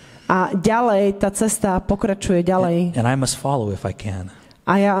gone. A ďalej tá cesta pokračuje ďalej. And I must follow if I can.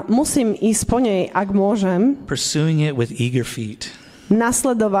 A ja musím ísť po nej, ak môžem. Pursuing it with eager feet.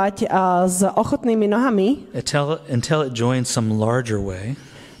 Nasledovať s ochotnými nohami. Until it joins some larger way.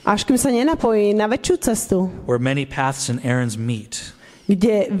 Až kým sa nenapojí na väčšiu cestu. Where many paths and errands meet.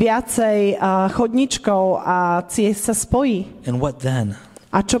 Kde viacej chodníčkov a ciest sa spojí. And what then?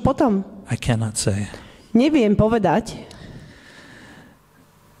 A čo potom? I cannot say. Neviem povedať.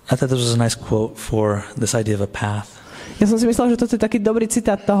 I thought this was a nice quote for this idea of a path. Ja som si myslel, že toto je taký dobrý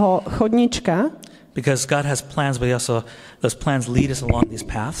citát toho chodníčka. Because God has plans, but those plans lead us along these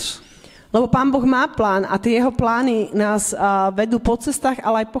paths. Lebo Pán Boh má plán a tie jeho plány nás vedú po cestách,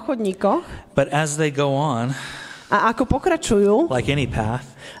 ale aj po chodníkoch. But as they go on, a ako pokračujú, like any path,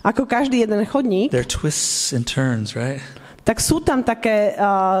 ako každý jeden chodník, there are twists and turns, right? Tak sú tam také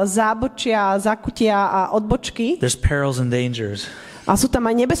zábočia, zakutia a odbočky. There's perils and dangers. A sú tam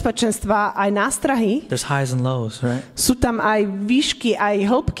aj nebezpečenstva, aj nástrahy. There's highs and lows, right? Sú tam aj výšky, aj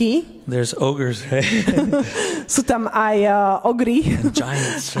hĺbky. There's ogres, right? Sú tam aj ogry. And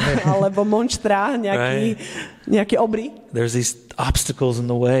giants, right? Alebo monštra, nejaký obry. There's these obstacles in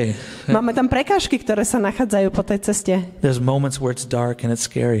the way. Máme tam prekážky, ktoré sa nachádzajú po tej ceste. There's moments where it's dark and it's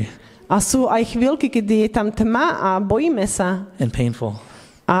scary. A sú aj chvíľky, kedy je tam tma a bojíme sa. And painful.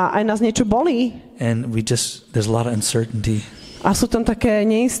 A aj nás niečo bolí. And there's a lot of uncertainty. A sú tam také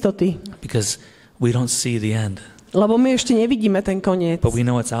neistoty. Because we don't see the end. Lebo my ešte nevidíme ten koniec. But we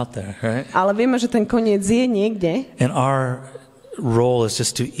know it's out there, right? Ale vieme, že ten koniec je niekde. And our role is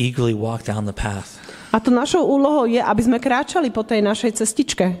just to eagerly walk down the path. A to našou úlohou je, aby sme kráčali po tej našej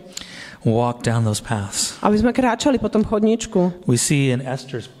cestičke. walk down those paths. Aby sme kráčali po tom chodníčku. We see in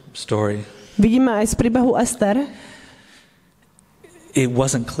Esther's story, Vidíme aj z príbehu Ester. it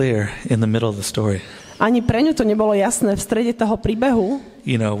wasn't clear in the middle of the story. Ani pre ňu to nebolo jasné v strede toho príbehu.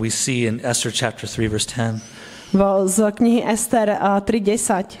 You know, we see in Esther chapter 3 verse 10. Z knihy Ester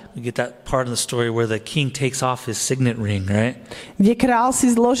 3:10. We get that part of the story where the king takes off his signet ring, right? Kde král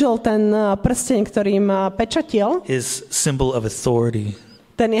si zložil ten prsteň, ktorým pečatil, His symbol of authority.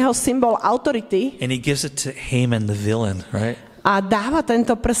 ten jeho symbol autority, And he gives it to Haman, the villain, right? a dáva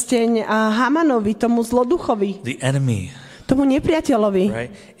tento prsteň Hamanovi, tomu zloduchovi, The enemy, tomu nepriateľovi.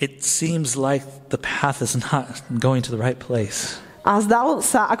 right? It seems like the path is not going to the right place. A zdalo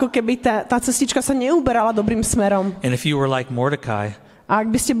sa, ako keby tá cestička sa neuberala dobrým smerom. And if you were like Mordecai, A ak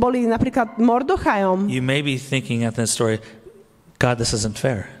by ste boli napríklad Mordochajom, you may be thinking at that story, God, this isn't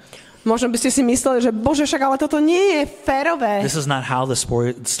fair. možno by ste si mysleli, že Bože, však ale toto nie je férové. This is not how the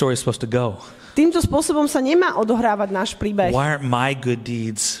story is supposed to go. Týmto spôsobom sa nemá odohrávať náš príbeh. Why aren't my good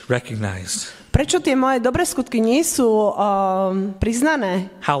deeds recognized? Prečo tie moje dobré skutky nie sú priznané?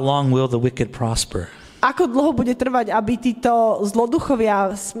 How long will the wicked prosper? Ako dlho bude trvať, aby títo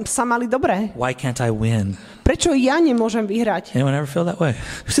zloduchovia sa mali dobre? Why can't I win? Prečo ja nemôžem vyhrať? Anyone ever feel that way?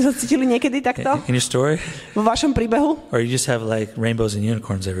 Už ste sa cítili niekedy takto? In your story? Vo vašom príbehu? Or you just have like rainbows and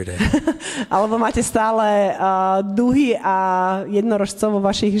unicorns every day? Alebo máte stále duhy a jednorožcov vo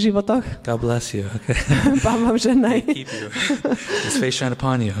vašich životoch? God bless you, okay? Pán vám ženaj. Keep you. His face shine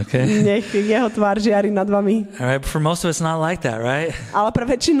upon you, okay? Nech jeho tvár žiari nad vami. All right, but for most of us, not like that, right? Ale pre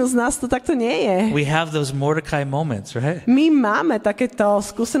väčšinu z nás to takto nie je. We have those Mordecai moments, right? My máme takéto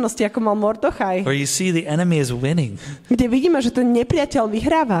skúsenosti, ako mal Mordochaj, Where you see the enemy is winning, kde vidíme, že ten nepriateľ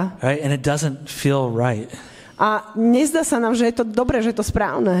vyhráva. right? And it doesn't feel right. A nezdá sa nám, že je to dobré, že je to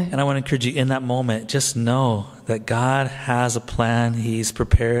správne. And I want to encourage you in that moment, just know that God has a plan. He's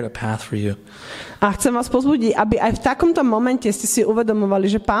prepared a path for you. A chcem vás pozbudiť, aby aj v takomto momente ste si uvedomovali,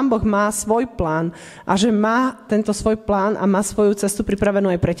 že Pán Boh má svoj plán a že má tento svoj plán a má svoju cestu pripravenú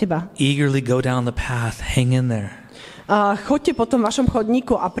aj pre teba. Eagerly go down the path. Hang in there. Choďte po tom vašom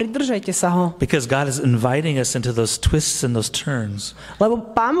chodníku a pridržajte sa ho. Because God is inviting us into those twists and those turns. Lebo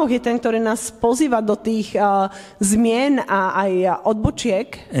Pán Boh je ten, ktorý nás pozýva do tých zmien a aj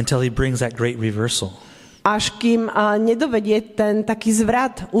odbočiek, Until he brings that great reversal, až kým nedovedie ten taký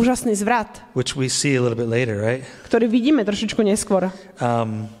zvrat, úžasný zvrat, which we see a little bit later, right? ktorý vidíme trošičku neskôr.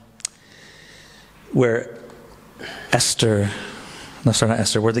 Where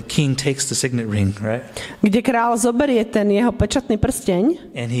where the king takes the signet ring, right? Kde král zoberie ten jeho pečatný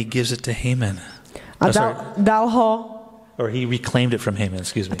prsteň And he gives it to Haman. a dal ho, Or he reclaimed it from Haman,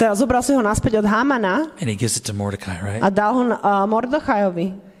 excuse me. teda zobral si ho naspäť od Hamana And he gives it to Mordecai, right? a dal ho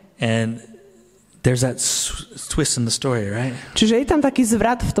Mordochajovi. And there's that twist in the story, right? Čiže je tam taký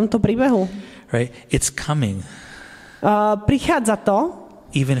zvrat v tomto príbehu. Right? It's coming, Prichádza to,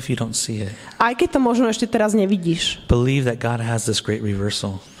 even if you don't see it. aj keď to možno ešte teraz nevidíš. Believe that God has this great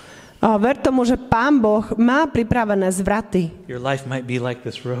reversal. Ver tomu, že Pán Boh má pripravené zvraty. Your life might be like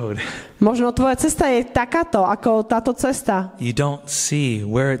this road. Možno tvoja cesta je takáto, ako táto cesta. You don't see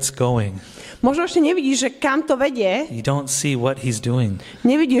where it's going. Možno ešte nevidíš, že kam to vedie. You don't see what he's doing.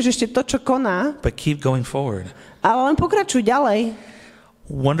 Nevidíš ešte to, čo koná, But keep going forward. ale len pokračuj ďalej.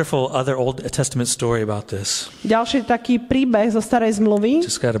 Wonderful other Old Testament story about this. Ďalší taký príbeh zo starej zmluvy.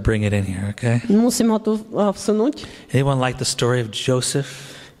 Just got to bring it in here, okay? Musím ho tu vsunúť. Anyone like the story of Joseph?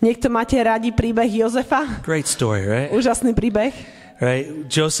 Niekto máte radi príbeh Jozefa? Great story, right? Úžasný príbeh. Right?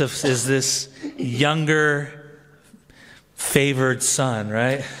 Joseph is this younger, favored son,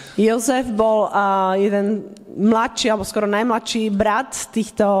 right? Jozef bol jeden mladší, alebo skoro najmladší brat z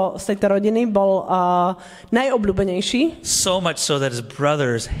tejto rodiny, bol najobľúbenejší. So much so that his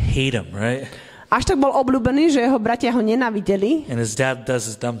brothers hate him, right? Až tak bol obľúbený, že jeho bratia ho nenávideli. And his dad does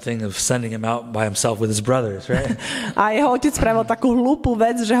this dumb thing of sending him out by himself with his brothers, right? A jeho otec spravil takú hlúpu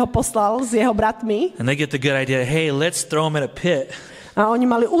vec, že ho poslal s jeho bratmi. And they get the good idea, hey, let's throw him in a pit. A oni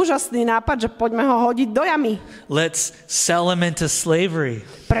mali úžasný nápad, že poďme ho hodiť do jamy. Let's sell him into slavery.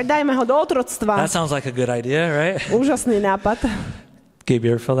 Predajme ho do otroctva. That sounds like a good idea, right? Úžasný nápad. Gabe,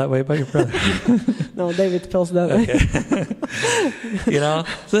 you ever feel that way about your brother? No, David feels that way. You know,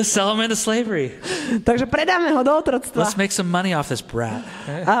 let's sell him into slavery. Takže predáme ho do otroctva. Let's make some money off this brat.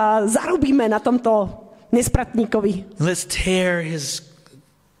 Right? A zarobíme na tomto nespratníkovi. Let's tear his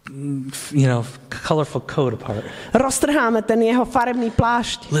colorful coat apart. Roztrháme ten jeho farebný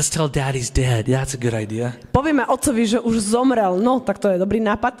plášť. Let's tell Daddy's dead. Yeah, that's a good idea. Povieme otcovi, že už zomrel. No, tak to je dobrý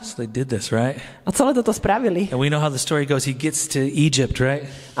nápad. So they did this, right? A celé toto spravili. And we know how the story goes. He gets to Egypt, right?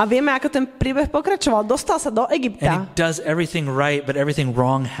 A vieme, ako ten príbeh pokračoval. Dostal sa do And Egypta. he does everything right, but everything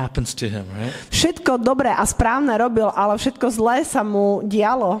wrong happens to him, right? Všetko dobré a správne robil, ale všetko zlé sa mu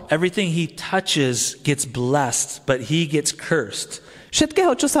dialo. Everything he touches gets blessed, but he gets cursed.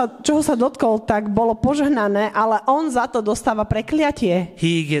 Všetkého, čoho sa dotkol, tak bolo požehnané, ale on za to dostáva prekliatie.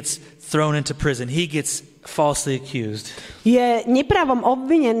 He gets thrown into prison. He gets falsely accused. Je nepravom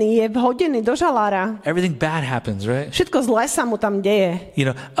obvinený, je vhodený do žalára. Everything bad happens, right? Všetko zlé sa mu tam deje.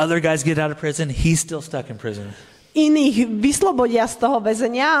 Other guys get out of prison. He's still stuck in prison. Iných vyslobodia z toho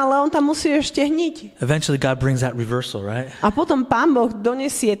väzenia, ale on tam musí ešte hniť. Eventually God brings that reversal, right? A potom Pán Boh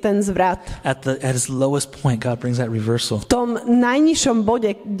donesie ten zvrat. At his lowest point, God brings that reversal. V tom najnižšom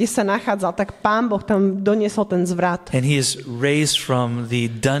bode, kde sa nachádzal, tak Pán Boh tam doniesol ten zvrat. And he is raised from the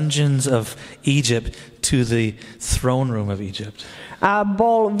dungeons of Egypt to the throne room of Egypt. A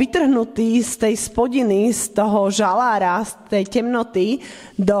bol vytrhnutý z tej spodiny, z toho žalára, z tej temnoty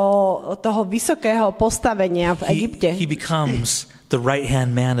do toho vysokého postavenia v Egypte. He becomes the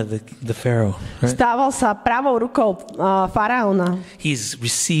right-hand man of the Pharaoh. Right? Stával sa pravou rukou faraóna. He's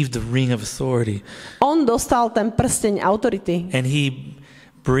received the ring of authority. On dostal ten prsteň autority. And he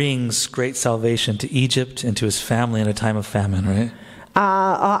brings great salvation to Egypt and to his family in a time of famine, right?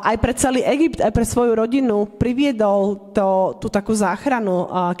 A aj pre celý Egypt, aj pre svoju rodinu priviedol tú takú záchranu,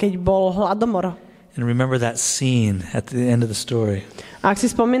 keď bol hladomor. And remember that scene at the end of the story. A ak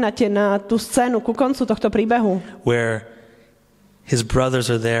si spomínate na tú scénu ku koncu tohto príbehu, where his brothers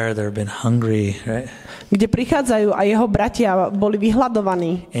are there, they've been hungry, right? Kde prichádzajú a jeho bratia boli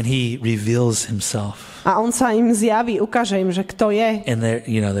vyhladovaní. And he reveals himself. A on sa im zjaví, ukáže im, že kto je. And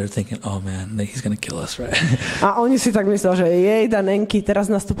they're thinking, oh man, he's going to kill us, right? A oni si tak mysleli, že jej danenky,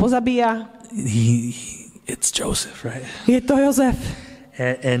 teraz nás tu pozabíja. It's Joseph, right? Je to Jozef.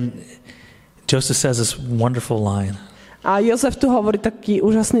 And Joseph says this wonderful line. A Jozef tu hovorí taký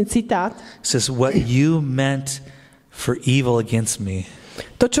úžasný citát. He says, what you meant for evil against me,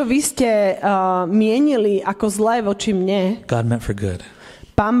 to, čo vy ste mienili ako zlé voči mne, God meant for good.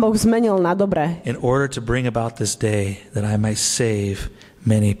 Pán Boh zmenil na dobré. In order to bring about this day that I might save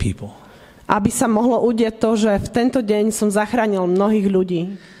many people. Aby sa mohlo udieť to, že v tento deň som zachránil mnohých ľudí.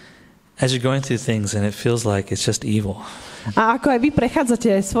 As you're going through things and it feels like it's just evil. A ako aj vy prechádzate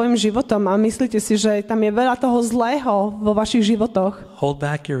svojim životom a myslíte si, že tam je veľa toho zlého vo vašich životoch, hold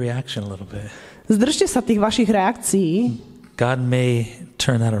back your reaction a little bit. Zdržte sa tých vašich reakcií. God may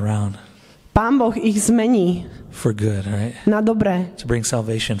turn that around. Pán Boh ich zmení for good, right? Na dobré. To bring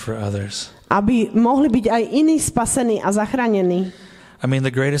salvation for others. Aby mohli byť aj iní spasení a zachránení. I mean,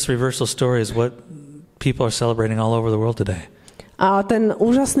 the greatest reversal story is what people are celebrating all over the world today. A ten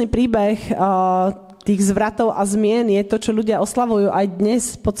úžasný príbeh tých zvratov a zmien je to, čo ľudia oslavujú aj dnes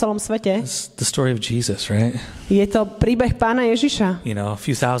po celom svete. It's the story of Jesus, right? Je to príbeh Pána Ježiša. A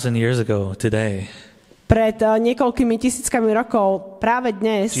few thousand years ago today. Pred niekoľkými tisíckami rokov, práve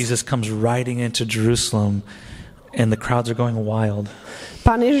dnes, Jesus comes riding into Jerusalem and the crowds are going wild.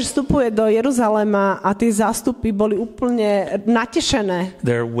 Pán Ježiš vstupuje do Jeruzalema a tie zástupy boli úplne natešené.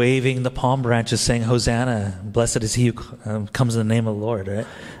 They're waving the palm branches saying, Hosanna, blessed is he who comes in the name of the Lord, right?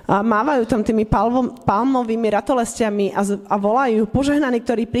 A mávajú tam tými palmovými ratolestiami a volajú, požehnaný,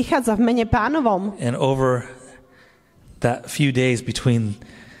 ktorý prichádza v mene Pánovom. And over that few days between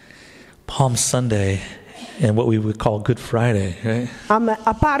Palm Sunday and what we would call Good Friday, right?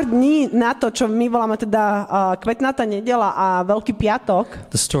 A pár dní na to, čo my voláme teda kvetnatá nedeľa a Veľký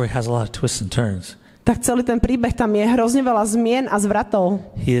piatok, the story has a lot of twists and turns. Tak celý ten príbeh tam je hrozne veľa zmien a zvratov.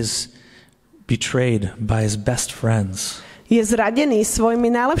 He is betrayed by his best friends. Je zradený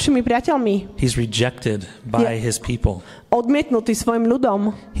svojimi najlepšími priateľmi. He's rejected by his people. Odmietnutý svojim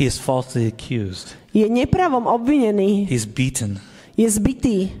ľudom. He is falsely accused. Je nepravom obvinený. He's beaten. Je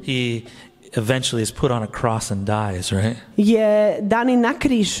zbitý. He eventually is put on a cross and dies, right? Je daný na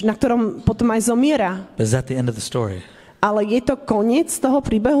kríž, na ktorom potom aj zomiera. But is that the end of the story? Ale je to koniec toho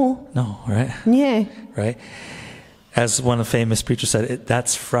príbehu? No, right? Nie. Right? As one of the famous preachers said,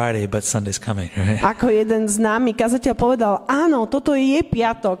 that's Friday, but Sunday's coming, right? Ako jeden známy kazateľ povedal, áno, toto je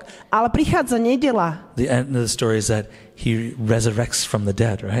piatok, ale prichádza nedeľa. The end of the story is that he resurrects from the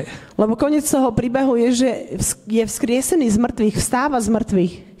dead, right? Lebo koniec toho príbehu je, že je vzkriesený z mŕtvych, vstáva z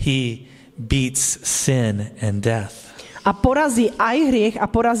mŕtvych. He beats sin and death. A porazí aj hriech a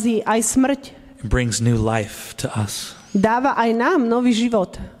porazí aj smrť. And brings new life to us. Dáva aj nám nový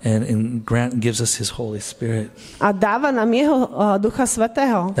život. And gives us his Holy Spirit. A dáva nám jeho Ducha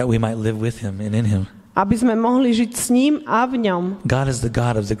Svätého. That we might live with him and in him. Aby sme mohli žiť s ním a v ňom. God is the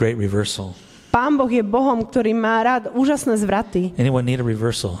God of the great reversal. Pán Boh je Bohom, ktorý má rád úžasné zvraty. Anyone need a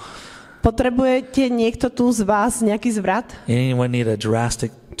reversal? Potrebujete niekto tu z vás nejaký zvrat? Anyone need a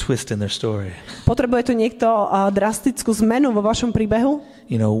drastic twist in their story? Potrebuje tu niekto drastickú zmenu vo vašom príbehu?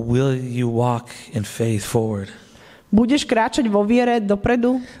 You know, will you walk in faith forward? Budeš kráčať vo viere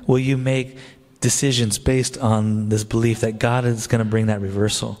dopredu? Will you make decisions based on this belief that God is going to bring that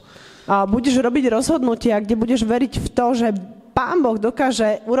reversal? A budeš robiť rozhodnutia, kde budeš veriť v to, že Pán Boh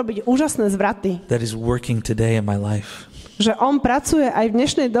dokáže urobiť úžasné zvraty. That is working today in my life. Že on pracuje aj v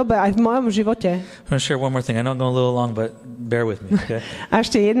dnešnej dobe, aj v mojom živote. I'm going to share one more thing. I know I'm going a little long, but bear with me, okay? A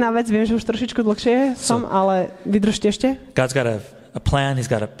ešte jedna vec, viem, že už trošičku dlhšie som, ale vydržte ešte. God's got a plan,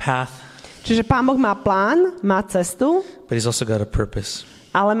 he's got a path. Čiže Pán Boh má plán, má cestu, But he's also got a purpose.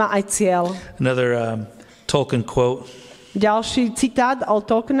 ale má aj cieľ. Another Tolkien quote Ďalší citát od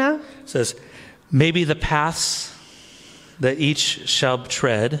Tolkiena says, maybe the paths that each shall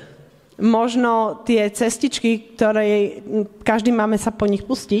tread možno tie cestičky, ktoré každý máme sa po nich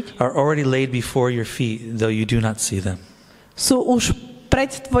pustiť, are already laid before your feet, though you do not see them. sú už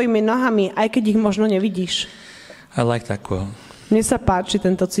pred tvojimi nohami, aj keď ich možno nevidíš. I like that quote. Mne sa páči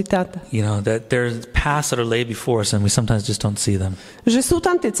tento citát. You know, that there's paths that are laid before us and we sometimes just don't see them. Že sú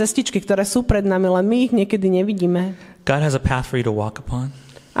tam tie cestičky, ktoré sú pred nami, len my ich niekedy nevidíme. God has a path for you to walk upon.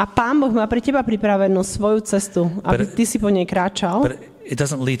 A Pán Boh má pre teba pripravenú svoju cestu, aby ty si po nej kráčal. But it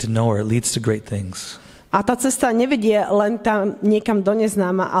doesn't lead to nowhere, it leads to great things. A tá cesta nevedie len tam niekam do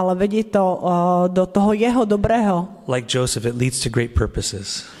neznáma, ale vedie to do toho jeho dobrého. Like Joseph, it leads to great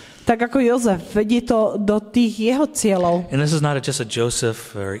purposes. Tak ako Jozef, vedie to do tých jeho cieľov. And this is not just a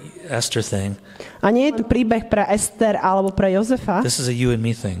Joseph or Esther thing. A nie je to príbeh pre Ester alebo pre Jozefa, This is a you and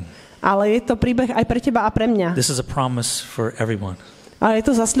me thing. ale je to príbeh aj pre teba a pre mňa. This is a promise for everyone. Ale je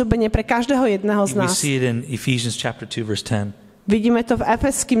to zasľúbenie pre každého jedného z We nás. see it in Ephesians chapter 2 verse 10. Vidíme to v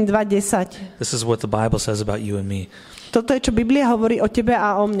Efeským 2:10. This is what the Bible says about you and me. Toto je, čo Biblia hovorí o tebe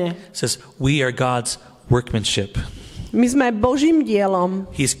a o mne. It says, we are God's workmanship. My sme Božím dielom.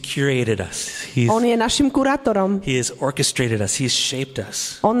 He's curated us. On je našim kurátorom. He has orchestrated us. He's shaped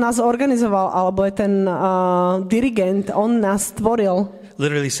us. On nás organizoval, alebo je ten dirigent, on nás stvoril.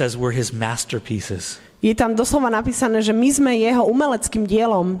 Literally says we're his masterpieces. Je tam doslova napísané, že my sme jeho umeleckým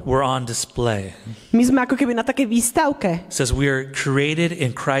dielom. We're on display. My sme ako keby na takej výstavke. It says we are created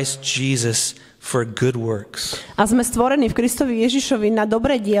in Christ Jesus for good works. A sme stvorení v Kristovi Ježišovi na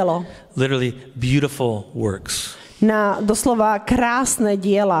dobré dielo. Literally beautiful works. Na doslova krásne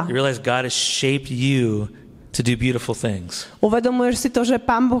diela. You realize God has shaped you to do beautiful things. Uvedomuješ si to, že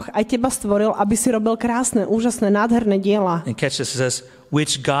Pán Boh aj teba stvoril, aby si robil krásne, úžasné, nádherné diela. And catch this, it says,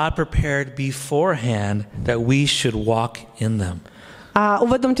 which God prepared beforehand that we should walk in them. A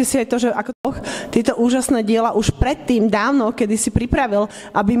uvedomte si aj to, že ako Boh tieto úžasné diela už predtým dávno, kedy si pripravil,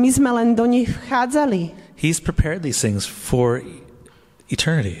 aby my sme len do nich vchádzali. He's prepared these things for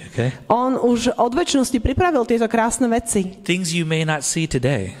eternity, okay? On už od večnosti pripravil tieto krásne veci. Things you may not see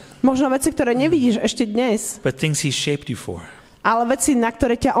today, Možno veci, ktoré nevidíš ešte dnes, but things he shaped you for. ale veci, na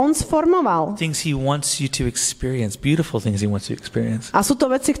ktoré ťa on sformoval. Things he wants you to experience, beautiful things he wants you to experience. A sú to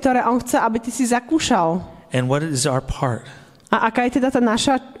veci, ktoré on chce, aby ty si zakúšal. And what is our part? A aká je teda tá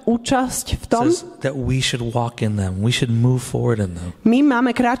naša účasť v It tom? says that we should walk in them. We should move forward in them. My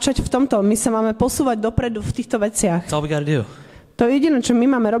máme kráčať v tomto. My sa máme posúvať dopredu v týchto veciach. That's all we got to do. To je jediné, čo my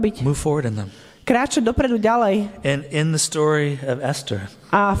máme robiť. Move forward in them. Kráčať dopredu ďalej. And in the story of Esther,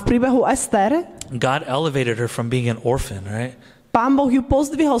 A v príbehu Ester God elevated her from being an orphan, right, Pán Boh ju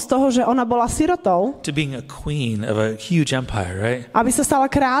pozdvihol z toho, že ona bola sirotou, to being a queen of a huge empire, right? aby sa stala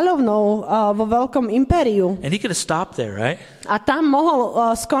kráľovnou vo veľkom impériu. And he could have stopped there, right? A tam mohol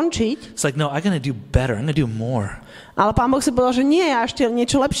skončiť, It's like, no, I'm going to do better. I'm going to do more. ale Pán Boh si povedal, že nie, ja ešte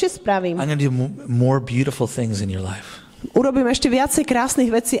niečo lepšie spravím. I'm going to do more beautiful things in your life. Urobím ešte viacej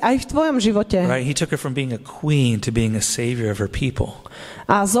krásnych vecí aj v tvojom živote. Right? He took her from being a queen to being a savior of her people.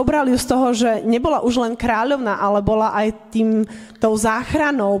 A zobral ju z toho, že nebola už len kráľovná, ale bola aj tou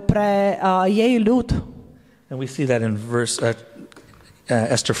záchranou pre jej ľud. And we see that in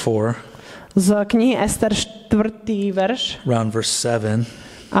Esther 4, Z knihy Ester 4. verš around verse 7.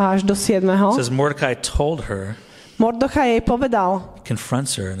 až do 7. It says Mordecai told her, Mordochaj jej povedal,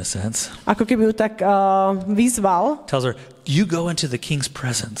 confronts her in a sense, ako keby ju tak vyzval tells her, you go into the king's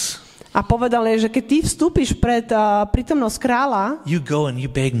presence. a povedal jej, že keď ty vstúpiš pred prítomnosť kráľa You go and you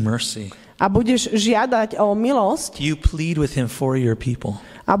beg mercy. a budeš žiadať o milosť You plead with him for your people.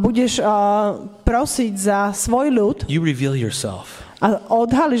 a budeš prosiť za svoj ľud You reveal yourself. a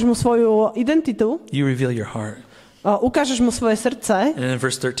odhalíš mu svoju identitu, You reveal your heart. ukážeš mu svoje srdce. And then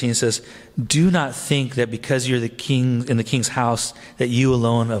verse 13 says, do not think that because you're the king in the king's house that you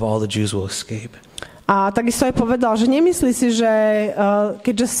alone of all the Jews will escape. A takisto aj povedal, že nemyslí si, že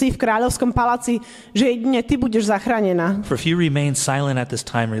keďže si v kráľovskom paláci, že jedine ty budeš zachránená. For if you remain silent at this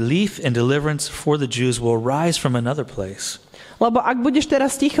time, relief and deliverance for the Jews will rise from another place. Lebo ak budeš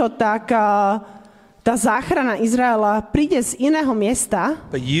teraz ticho, tak tá záchrana Izraela príde z iného miesta,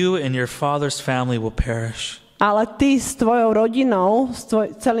 But you and your father's family will perish. ale ty s tvojou rodinou, s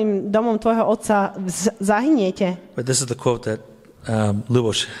celým domom tvojho otca zahyniete. But this is the quote that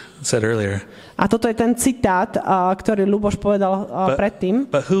Luboš said earlier. A toto je ten citát, ktorý Luboš povedal predtým.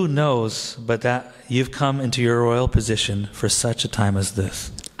 But who knows but that you've come into your royal position for such a time as this.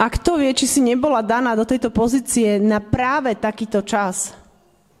 A kto vie, či si nebola daná do tejto pozície na práve takýto čas?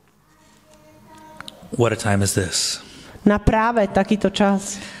 What a time is this. Na práve takýto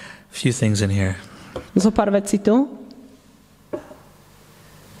čas. Few things in here. Zopár vecí tu.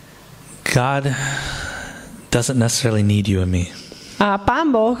 God doesn't necessarily need you and me. A Pán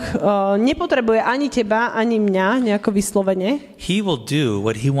Boh nepotrebuje ani teba, ani mňa nejako vyslovene. He will do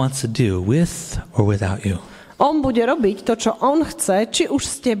what he wants to do with or without you. On bude robiť to, čo on chce, či už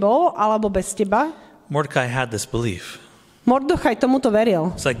s tebou, alebo bez teba. Mordecai had this belief. Mordochaj tomuto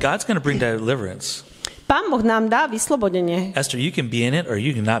veril. It's like God's going to bring deliverance. Pán Boh nám dá vyslobodenie. Esther, you can be in it or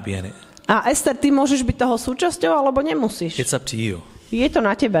you cannot be in it. A Ester, ty môžeš byť toho súčasťou, alebo nemusíš. It's up to you. Je to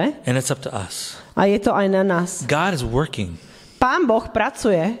na tebe And it's up to us. a je to aj na nás. God is working. Pán Boh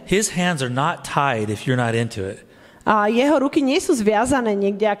pracuje His hands are not tied if you're not into it. a jeho ruky nie sú zviazané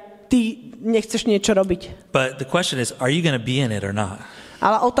niekde, ak ty nechceš niečo robiť. But the question is, are you going to be in it or not?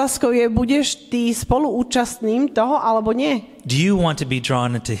 Ale otázkou je, budeš ty spoluúčastným toho, alebo nie? Do you want to be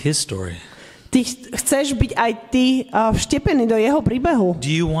drawn into his story? Ty chceš byť aj ty vštepený do jeho príbehu.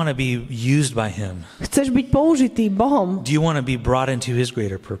 Do you want to be used by him? Chceš byť použitý Bohom. Do you want to be brought into his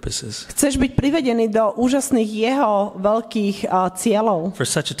greater purposes? Chceš byť privedený do úžasných jeho veľkých cieľov. For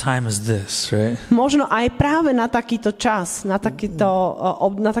such a time as this, right? Možno aj práve na takýto čas, na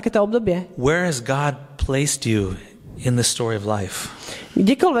takéto obdobie. Where has God placed you in the story of life?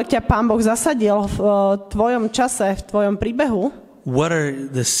 Kdekoľvek ťa Pán Boh zasadil v tvojom čase, v tvojom príbehu, What are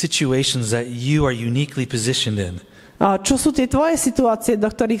the situations that you are uniquely positioned in? čo sú tie tvoje situácie, do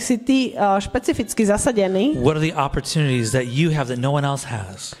ktorých si ty špecificky zasadený? What are the opportunities that you have that no one else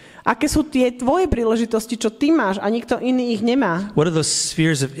has? Aké sú tie tvoje príležitosti, čo ty máš a nikto iný ich nemá? What are those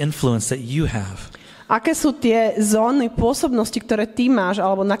spheres of influence that you have? Aké sú tie zóny pôsobnosti, ktoré ty máš,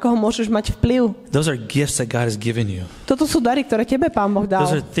 alebo na koho môžeš mať vplyv? Those are gifts that God has given you. Toto sú dary, ktoré tebe Pán Boh dal.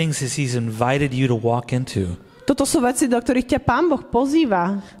 Those are things that he's invited you to walk into. Toto sú veci, do ktorých ťa Pán Boh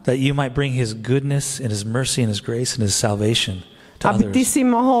pozýva. That you might bring his goodness and his mercy and his grace and his salvation to Aby ty others. si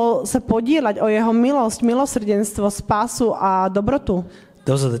mohol sa podieľať o jeho milosť, milosrdenstvo, spásu a dobrotu.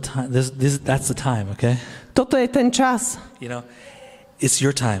 Those are the time. That's the time. Okay. Toto je ten čas. You know, it's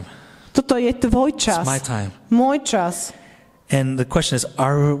your time. Toto je tvoj čas. It's my time. Môj čas. And the question is,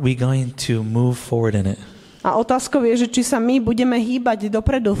 are we going to move forward in it? A otázkou je, že či sa my budeme hýbať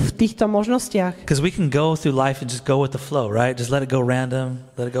dopredu v týchto možnostiach. Because we can go through life and just go with the flow, right? Just let it go random,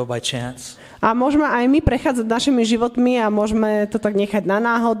 let it go by chance. A môžeme aj my prechádzať našimi životmi a môžeme to tak nechať na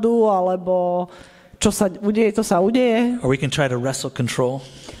náhodu, alebo čo sa udeje, to sa udeje. Or we can try to wrestle control.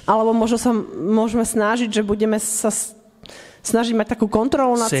 Alebo možno sa môžeme snažiť, že budeme sa snažiť mať takú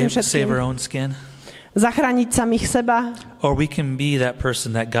kontrolu nad tým Save všetkým. our own skin. Zachrániť samých seba. Or we can be that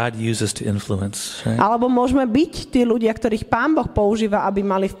person that God uses to influence, right? Alebo môžeme byť tí ľudia, ktorých Pán Boh používa, aby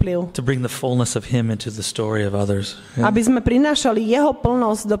mali vplyv. To bring the fullness of him into the story of others. Right? Aby sme prinášali jeho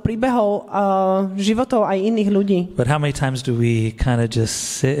plnosť do príbehov životov aj iných ľudí. But how many times do we kind of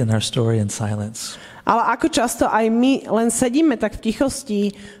just sit in our story in silence? Ale ako často aj my len sedíme tak v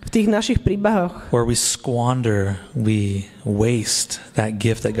tichosti v tých našich príbehoch. Or we squander, we waste that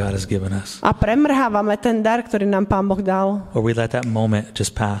gift that God has given us. A premrhávame ten dar, ktorý nám Pán Boh dal. Or we let that moment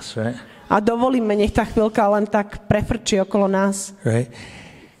just pass, right? A dovolíme, nech tá chvíľka len tak prefrčí okolo nás. Right?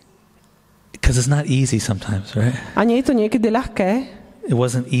 Because it's not easy sometimes, right? A nie je to niekedy ľahké. It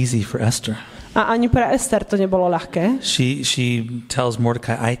wasn't easy for Esther. A ani pre Ester to nebolo ľahké. She tells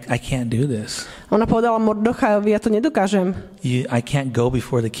Mordecai, I can't do this. Ona povedala Mordochajovi, ja to nedokážem. I can't go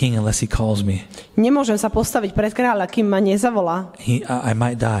before the king unless he calls me. Nemôžem sa postaviť pred kráľa, kým ma nezavolá. I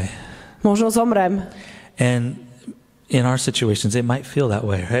might die. Možno zomrem. And in our situations, it might feel that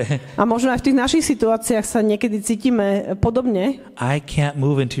way, right? A možno aj v tých našich situáciách sa niekedy cítime podobne. I can't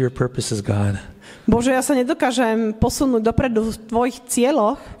move into your purposes, God. Bože, ja sa nedokážem posunúť dopredu v tvojich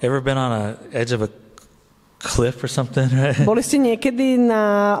cieľoch. Ever been on a edge of a cliff or something, right? Boli ste niekedy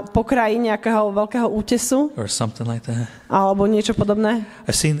na pokraji nejakého veľkého útesu? Or something like that. Alebo niečo podobné?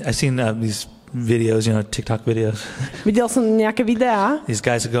 I've seen these videos, TikTok videos. Videl som nejaké videá. These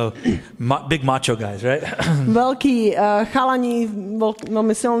guys go, big macho guys, right? Veľkí chalani,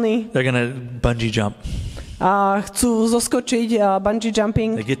 veľmi silní. They're gonna bungee jump. Chcú zoskočiť bungee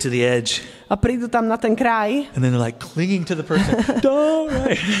jumping. They get to the edge. A prídu tam na ten kraj. And then they're like clinging to the person. Don't,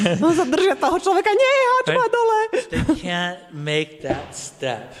 right? No sa držia toho človeka. Nie, hoď ma dole. They can't make that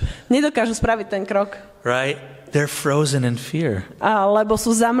step. Nedokážu spraviť ten krok. Right? They're frozen in fear. Lebo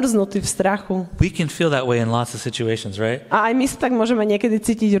sú zamrznutí v strachu. We can feel that way in lots of situations, right? A aj my sa tak môžeme niekedy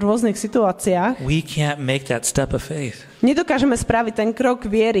cítiť v rôznych situáciách. We can't make that step of faith. Nedokážeme spraviť ten krok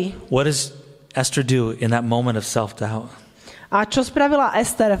viery. What does Esther do in that moment of self-doubt? A čo spravila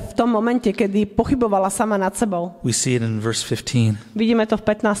Ester v tom momente, kedy pochybovala sama nad sebou? We see it in verse 15. Vidíme to v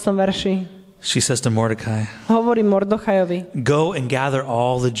 15. verši. She says to Mordecai, Hovorí Mordochajovi. go and gather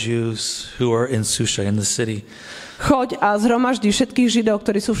all the Jews who are in Susha, in the city. Choď a zhromaždi všetkých Židov,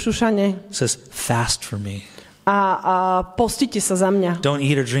 ktorí sú v Šušane. It says, fast for me. A postite sa za mňa. Don't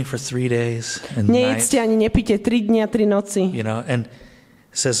eat or drink for 3 days and nights. Nejedzte ani nepite 3 dni a 3 noci. And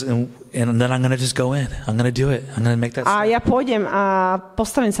it says, and then I'm going to just go in. I'm going to do it. I'm going to make that A step. ja pôjdem a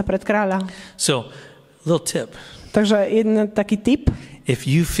postavím sa pred kráľa. So, little tip. Takže jeden taký tip. If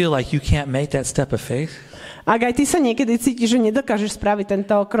you feel like you can't make that step of faith, Ak aj ty sa niekedy cítiš, že nedokážeš spraviť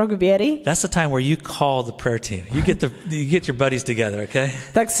tento krok viery, that's the time where you call the prayer team. You get your buddies together, okay?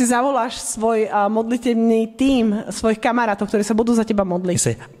 tak si zavoláš svoj modlitebný tím, svojich kamarátov, ktorí sa budú za teba You modliť.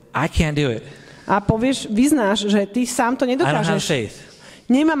 say, I can't do it. A povieš, vyznáš, že ty sám to I don't have nedokážeš. faith.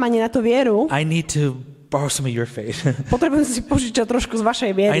 Nemám ani na to vieru. I need to borrow some of your faith. Potrebujem si požičať trošku z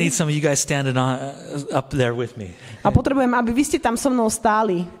vašej I viery. need some of you guys standing up there with me. A potrebujem, aby vy ste tam so mnou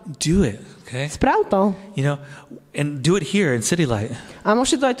stáli. Do it, okay? Sprav to. And do it here in CityLight. A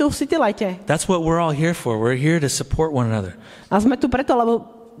môžete to aj tu v CityLighte. That's what we're all here for. We're here to support one another. A sme tu preto, lebo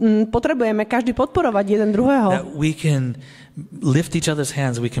potrebujeme každý podporovať jeden druhého. That we can lift each other's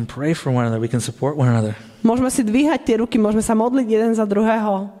hands. We can pray for one another. We can support one another. Môžeme si dvíhať tie ruky, môžeme sa modliť jeden za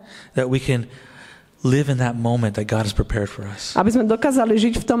druhého. That we can live in that moment that God has prepared for us. Aby sme dokázali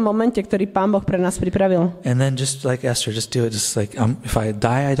žiť v tom momente, ktorý Pán Boh pre nás pripravil. And then just like Esther, just do it. Just like, if I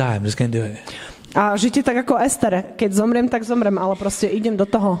die, I die. I'm just going to do it. A žite tak ako Ester. Keď zomriem, tak zomrem, ale proste idem do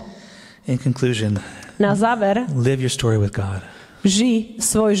toho. In conclusion, Na záver, live your story with God. žij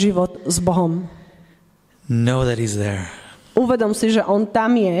svoj život s Bohom. Know that He's there. Uvedom si, že On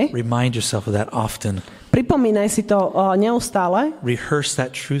tam je. Remind yourself of that often. Pripomínaj si to neustále. Rehearse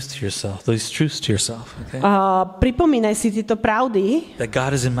that truth to yourself, those truths to yourself. Okay? Pripomínaj si tieto pravdy. That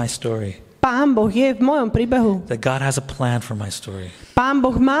God is in my story. Pán Boh je v mojom príbehu. That God has a plan for my story. Pán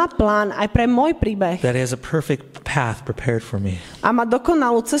Boh má plán aj pre môj príbeh. That He has a perfect path prepared for me. A má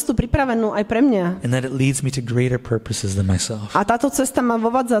dokonalú cestu pripravenú aj pre mňa. And that it leads me to greater purposes than myself. A táto cesta ma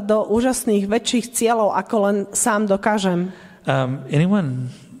vovádza do úžasných, väčších cieľov, ako len sám dokážem. Anyone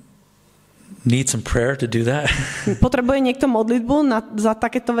need some prayer to do that? Potrebuje niekto modlitbu za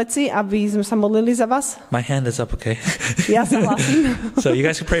takéto veci, aby sme sa modlili za vás? My hand is up, okay? Ja sa hlasím. So you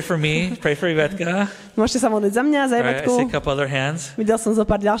guys can pray for me, pray for Ivetka. Môžete sa modliť za mňa, za All right, I Ivetku. see a couple other hands. Videl som zo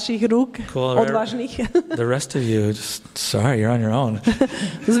pár ďalších rúk, Cool. odvážnych. The rest of you, just sorry, you're on your own.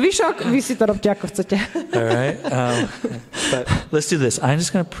 Zvyšok, vy si to robte ako chcete. All right, but let's do this. I'm just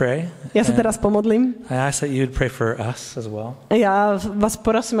going to pray. Ja sa teraz pomodlím. I ask that you would pray for us as well. Ja vás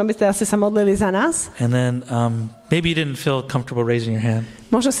prosím, aby ste asi sa modlili za nás. And then maybe you didn't feel comfortable raising your hand.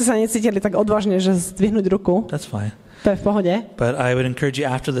 Možno ste sa necítili tak odvážne, že zdvihnúť ruku. That's fine. To je v pohode. But I would encourage you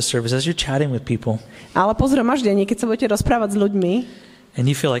after the service, as you're chatting with people, Ale po zhromaždení, keď sa budete rozprávať s ľuďmi and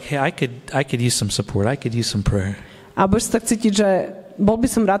you feel like, hey, I could use some support. I could use some prayer. a budeš tak cítiť, že bol by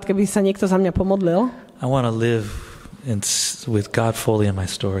som rád, keby sa niekto za mňa pomodlil. I want to live with God fully in my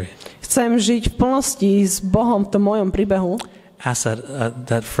story. Chcem žiť v plnosti s Bohom v tom mojom príbehu. Ask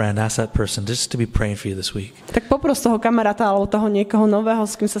that friend, ask that person just to be praying for you this week. Tak popros toho kamaráta alebo toho niekoho nového,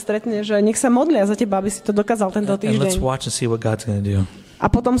 s kým sa stretne, že nech sa modlia za teba, aby si to dokázal tento And let's týždeň. watch and see what God's going to do. A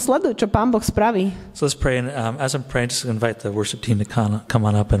potom sleduj, čo Pán Boh spraví. So let's pray. And as I'm praying, just invite the worship team to come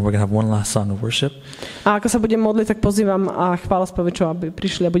on up, and we're going to have one last song of worship. A ako sa budem modliť, tak pozývam chválospevičov, aby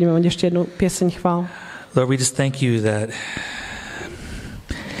prišli a budeme mať ešte jednu pieseň chvál. Lord, we just thank you that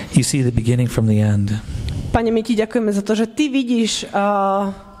you see the beginning from the end. Pane, my ti ďakujeme za to, že ty vidíš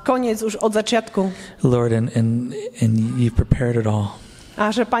koniec už od začiatku. Lord, and you've prepared it all. A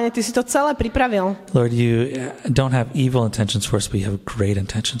že, Pane, Ty si to celé pripravil. Lord, you don't have evil intentions for us, but you have great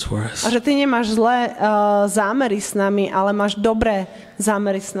intentions for us. A že Ty nemáš zlé zámery s nami, ale máš dobré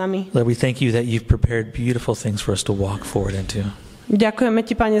zámery s nami. Lord, we thank you that you've prepared beautiful things for us to walk forward into. Ďakujeme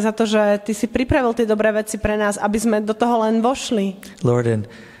Ti, Pane, za to, že Ty si pripravil tie dobré veci pre nás, aby sme do toho len vošli. Lord, and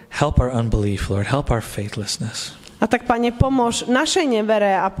help our unbelief, Lord, help our faithlessness. A tak, Pane, pomôž našej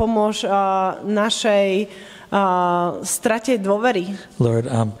nevere a pomôž našej strate dôvery. Lord,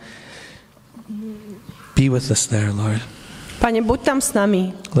 be with us there, Lord. Pane, buď tam s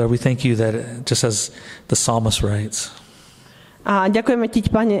nami. Lord, we thank you that just as the psalmist writes, a ďakujeme Ti,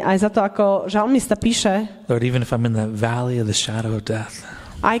 Pane, aj za to, ako žalmista píše, Lord, even if I'm in the valley of the shadow of death,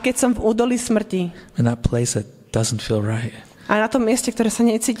 aj keď som v údolí smrti, in that place that doesn't feel right, aj na tom mieste, ktoré sa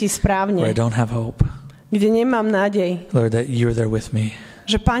necíti správne, where I don't have hope, kde nemám nádej, Lord, that you're there with me.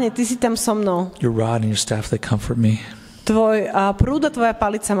 že, Pane, Ty si tam so mnou. Your rod and your staff, they comfort me. Tvoj prúd a Tvoja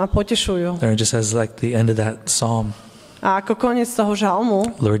palica ma potešujú. Lord, just as like the end of that psalm, A ako koniec toho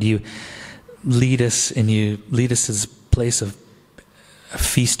žalmu, Lord, you lead us to this place of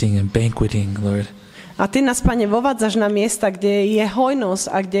feasting and banqueting, Lord. a Ty nás, Pane, vovádzaš na miesta, kde je hojnosť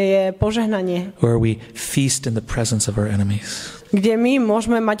a kde je požehnanie. Where we feast in the presence of our enemies. Kde my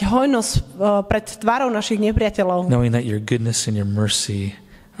môžeme mať hojnosť pred tvárou našich nepriateľov. Knowing that your goodness and your mercy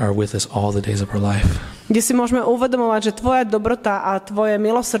are with us all the days of our life. Kde si môžeme uvedomovať, že Tvoja dobrota a Tvoje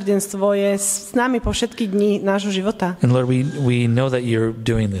milosrdenstvo je s nami po všetky dni nášho života. And Lord, we know that you're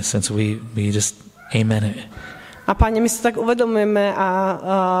doing this, and so we just amen it. A Pane, my si tak uvedomujeme a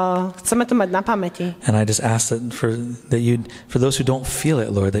chceme to mať na pamäti. And I just ask that for those who don't feel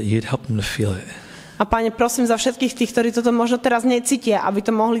it, Lord, that you'd help them to feel it. A Pane, prosím za všetkých tých, ktorí toto možno teraz necítia, aby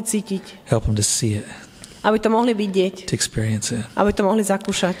to mohli cítiť. Help them to see it, Aby to mohli vidieť. to experience it. Aby to mohli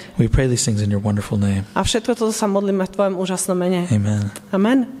zakúšať. We pray these things in your wonderful name. A všetko toto sa modlíme v Tvojom úžasnom mene. Amen.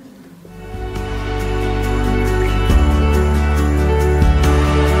 Amen.